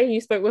 It's Trey.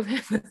 You spoke with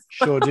him.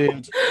 Sure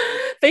did.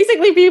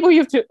 Basically, people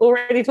you've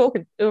already talked.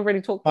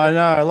 I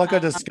know. Like I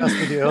discussed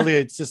with you earlier,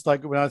 it's just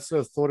like when I sort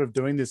of thought of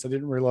doing this, I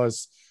didn't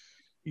realize,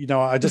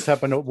 I just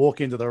happened to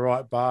walk into the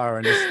right bar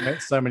and just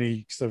met so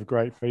many sort of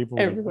great people.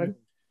 Everyone.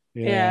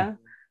 Yeah.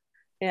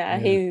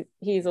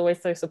 He's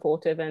always so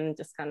supportive and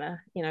just kind of,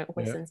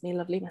 always sends me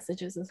lovely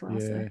messages as well. Yeah.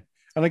 So.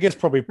 And I guess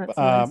probably,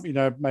 nice.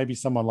 Maybe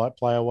someone like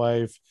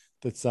PlayerWave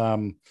that's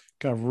kind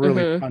of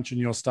really punching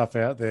your stuff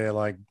out there,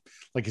 like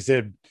you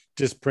said,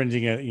 just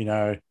printing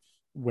it,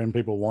 when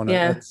people want it.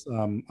 Yeah. That's,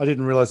 I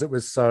didn't realize it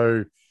was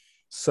so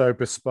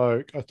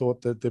bespoke. I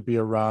thought that there'd be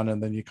a run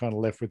and then you kind of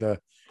left with a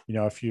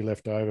few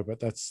left over, but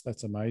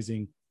that's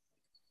amazing.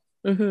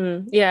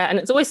 Yeah, and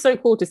it's always so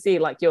cool to see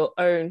like your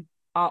own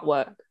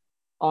artwork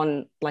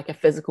on like a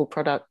physical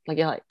product. Like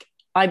you're like,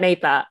 I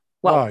made that.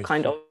 Well,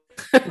 kind of.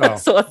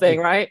 Sort of thing,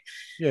 right?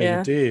 Yeah,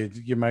 you did.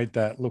 You made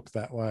that look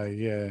that way.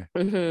 Yeah.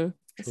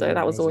 So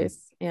that was always,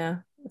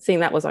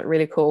 seeing that was like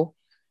really cool.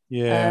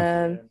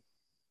 Yeah.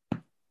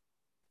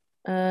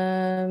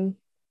 I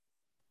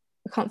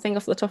can't think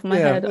off the top of my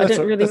head. I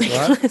didn't really make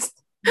a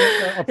list.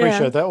 I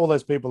appreciate that. All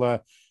those people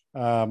are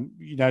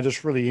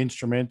just really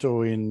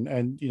instrumental in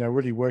and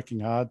really working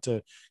hard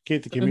to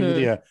keep the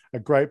community a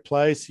great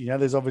place.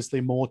 There's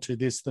obviously more to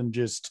this than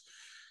just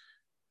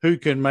who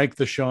can make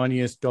the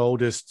shiniest,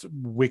 goldest,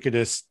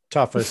 wickedest,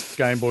 toughest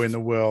Game Boy in the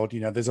world.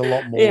 There's a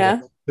lot more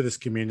to this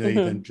community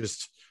than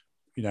just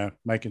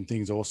making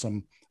things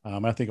awesome.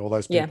 I think all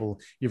those people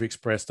you've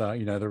expressed are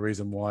the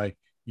reason why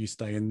you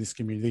stay in this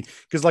community,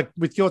 because like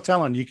with your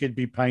talent you could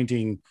be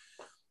painting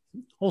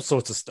all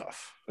sorts of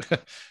stuff.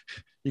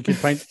 you could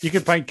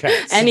paint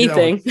cats,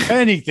 anything,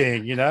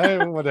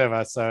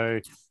 whatever. So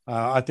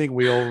I think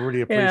we all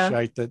really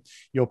appreciate that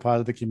you're part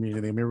of the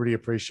community, and we really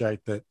appreciate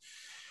that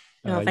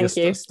thank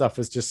you. Stuff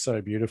is just so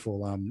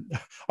beautiful.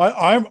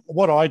 I'm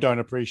what I don't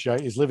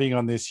appreciate is living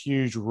on this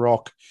huge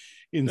rock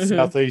in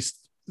southeast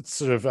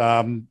sort of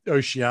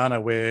Oceania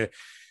where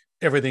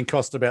everything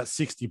cost about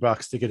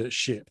 $60 to get it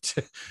shipped.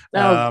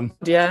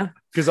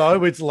 Because I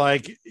would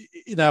like,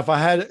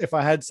 if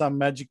I had some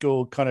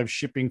magical kind of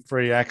shipping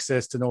free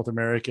access to North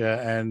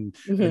America and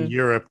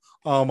Europe,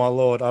 oh my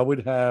Lord, I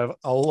would have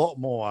a lot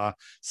more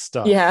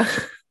stuff. Yeah.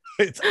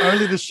 It's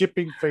only the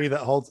shipping fee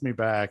that holds me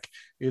back.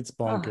 It's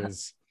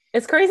bonkers.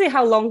 It's crazy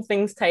how long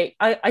things take.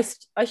 I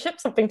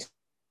shipped something to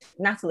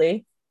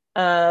Natalie,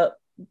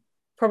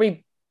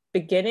 probably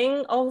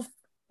beginning of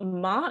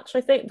March,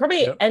 I think,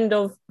 probably end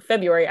of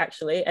February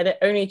actually, and it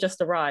only just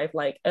arrived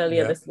like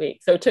earlier this week.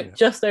 So it took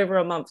just over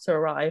a month to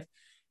arrive.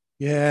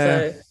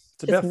 Yeah, so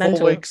it's about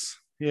 4 weeks.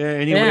 Yeah,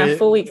 anywhere.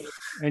 4 weeks.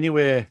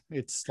 Anywhere,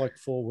 it's like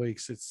 4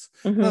 weeks. It's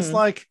that's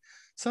like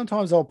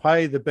sometimes I'll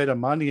pay the better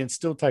money and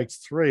still takes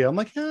 3. I'm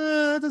like,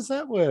 how does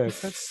that work?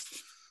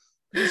 That's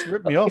just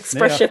rip me off.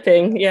 Express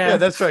shipping, yeah,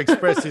 that's right.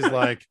 Express is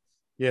like,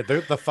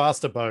 the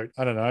faster boat.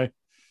 I don't know.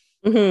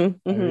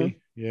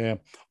 Yeah.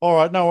 All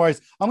right. No worries.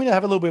 I'm going to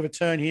have a little bit of a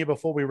turn here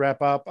before we wrap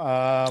up.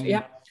 I'm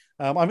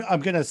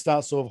going to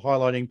start sort of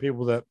highlighting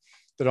people that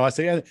I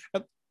see,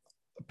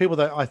 people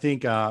that I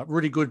think are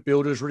really good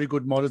builders, really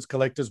good modders,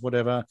 collectors,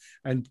 whatever,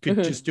 and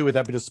could just do with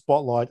that bit of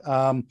spotlight.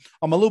 I'm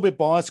a little bit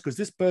biased because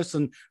this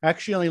person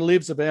actually only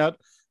lives about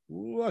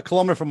a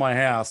kilometer from my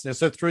house.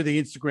 So through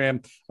the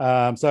Instagram,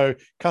 so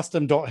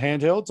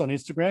custom.handhelds on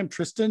Instagram,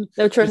 Tristan.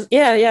 No,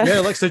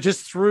 yeah. Like, so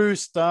just through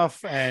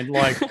stuff and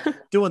like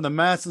doing the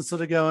maths and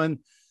sort of going,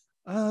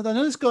 I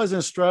know this guy's in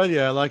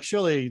Australia, like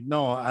surely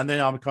not. And then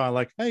I'm kind of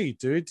like, hey,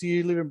 dude, do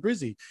you live in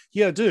Brizzy?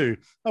 Yeah, I do.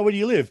 Oh, where do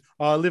you live?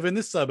 I live in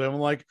this suburb. I'm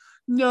like,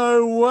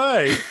 no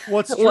way.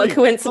 What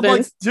coincidence? I'm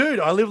like,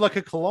 dude, I live like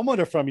a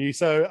kilometer from you.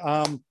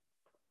 So,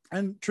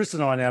 and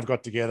Tristan and I now have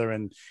got together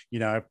and,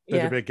 did a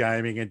bit of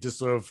gaming and just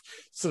sort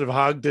of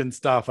hugged and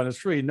stuff. And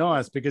it's really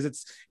nice because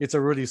it's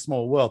a really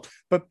small world.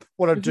 But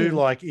what I do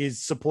like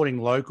is supporting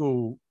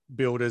local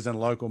builders and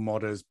local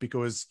modders,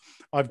 because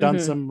I've done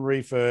some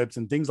refurbs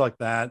and things like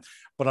that,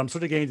 but I'm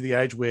sort of getting to the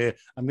age where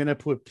I'm going to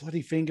put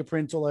bloody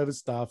fingerprints all over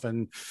stuff,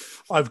 and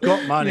I've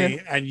got money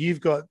and you've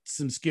got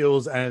some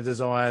skills and a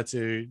desire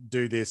to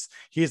do this.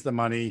 Here's the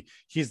money,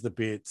 here's the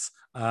bits.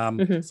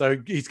 So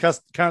he's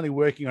currently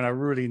working on a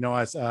really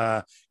nice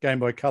Game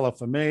Boy Color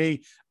for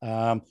me.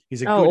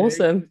 He's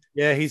awesome.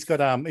 Yeah, he's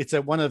got it's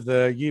one of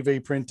the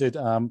UV printed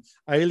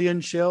alien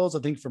shells, I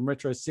think from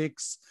Retro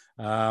 6.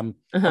 I'm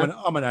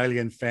an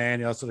Alien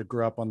fan. I sort of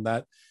grew up on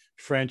that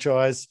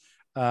franchise.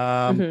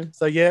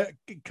 So yeah,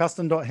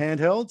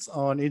 custom.handhelds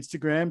on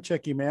Instagram.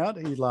 Check him out.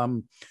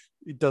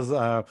 He does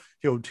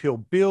he'll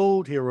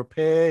build, he'll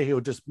repair,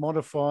 he'll just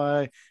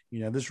modify.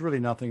 There's really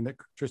nothing that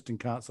Tristan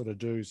can't sort of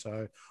do.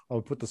 So I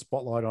would put the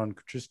spotlight on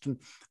Tristan.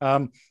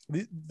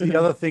 The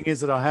other thing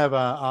is that I have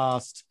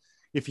asked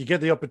if you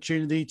get the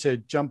opportunity to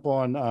jump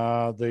on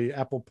the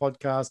Apple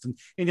podcast, and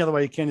any other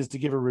way you can is to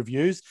give a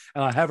reviews.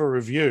 And I have a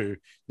review.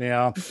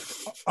 Now,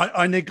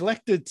 I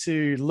neglected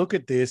to look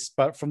at this,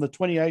 but from the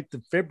 28th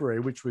of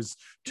February, which was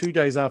 2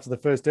 days after the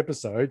first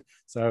episode.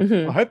 So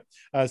I hope,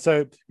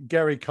 so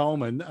Gary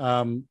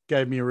Coleman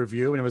gave me a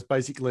review, and it was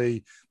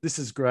basically, this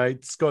is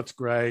great. Scott's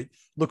great.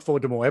 Look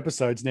forward to more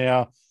episodes.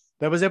 Now,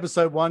 that was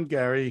episode 1,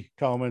 Gary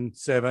Coleman,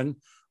 7.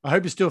 I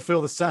hope you still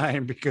feel the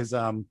same, because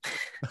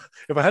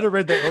if I had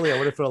read that earlier, I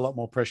would have felt a lot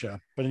more pressure.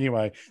 But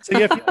anyway, so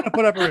yeah, if you want to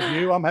put up a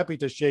review, I'm happy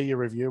to share your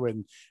review,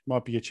 and it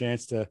might be a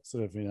chance to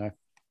sort of,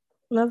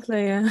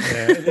 Lovely. Yeah,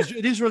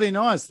 it is really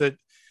nice that,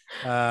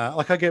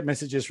 like, I get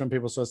messages from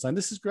people sort of saying,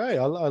 this is great.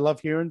 I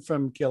love hearing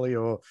from Kelly,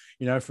 or,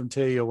 from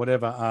T or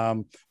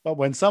whatever. But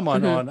when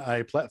someone on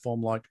a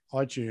platform like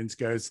iTunes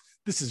goes,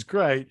 this is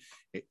great,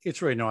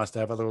 it's really nice to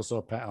have a little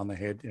sort of pat on the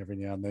head every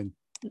now and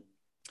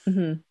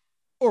then.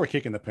 Or a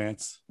kick in the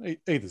pants.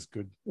 Either's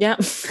good. Yeah.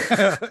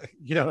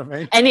 You know what I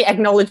mean? Any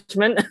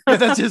acknowledgement. Yeah,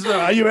 that's just right.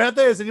 Are you out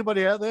there? Is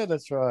anybody out there?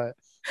 That's right.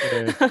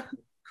 Yeah.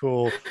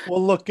 Cool.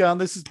 Well, look,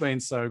 this has been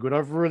so good.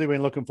 I've really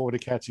been looking forward to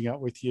catching up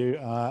with you.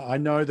 I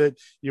know that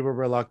you were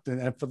reluctant.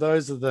 And for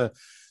those of the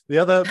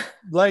other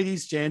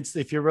ladies, gents,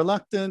 if you're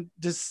reluctant,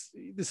 this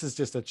is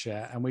just a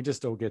chat, and we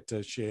just all get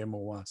to share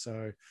more.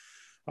 So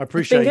I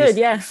appreciate it.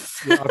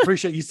 Yes. I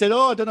appreciate you said,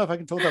 I don't know if I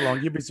can talk that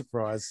long. You'd be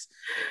surprised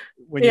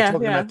when you're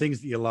talking about things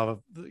that you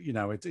love.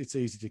 It's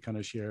easy to kind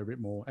of share a bit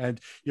more. And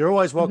you're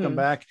always welcome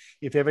back.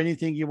 If you have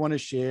anything you want to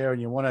share and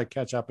you want to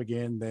catch up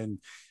again, then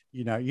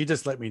you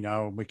just let me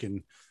know, and we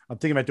can. I'm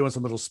thinking about doing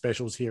some little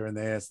specials here and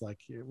there. It's like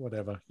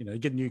whatever, you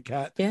get a new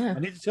cat. Yeah. I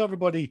need to tell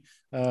everybody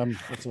that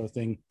sort of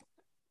thing.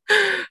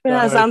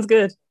 Yeah, sounds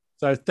good.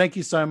 So thank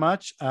you so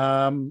much.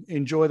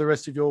 Enjoy the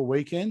rest of your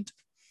weekend.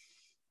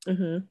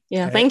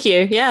 Yeah, thank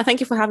you. Yeah, thank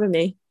you for having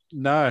me.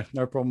 No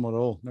problem at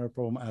all. No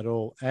problem at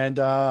all. And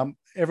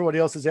everybody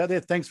else is out there,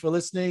 thanks for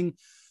listening.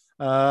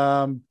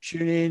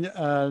 Tune in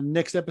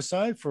next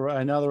episode for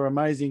another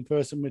amazing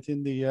person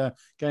within the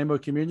Game Boy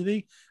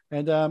community.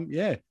 And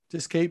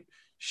just keep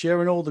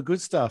sharing all the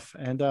good stuff.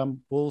 And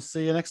we'll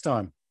see you next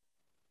time.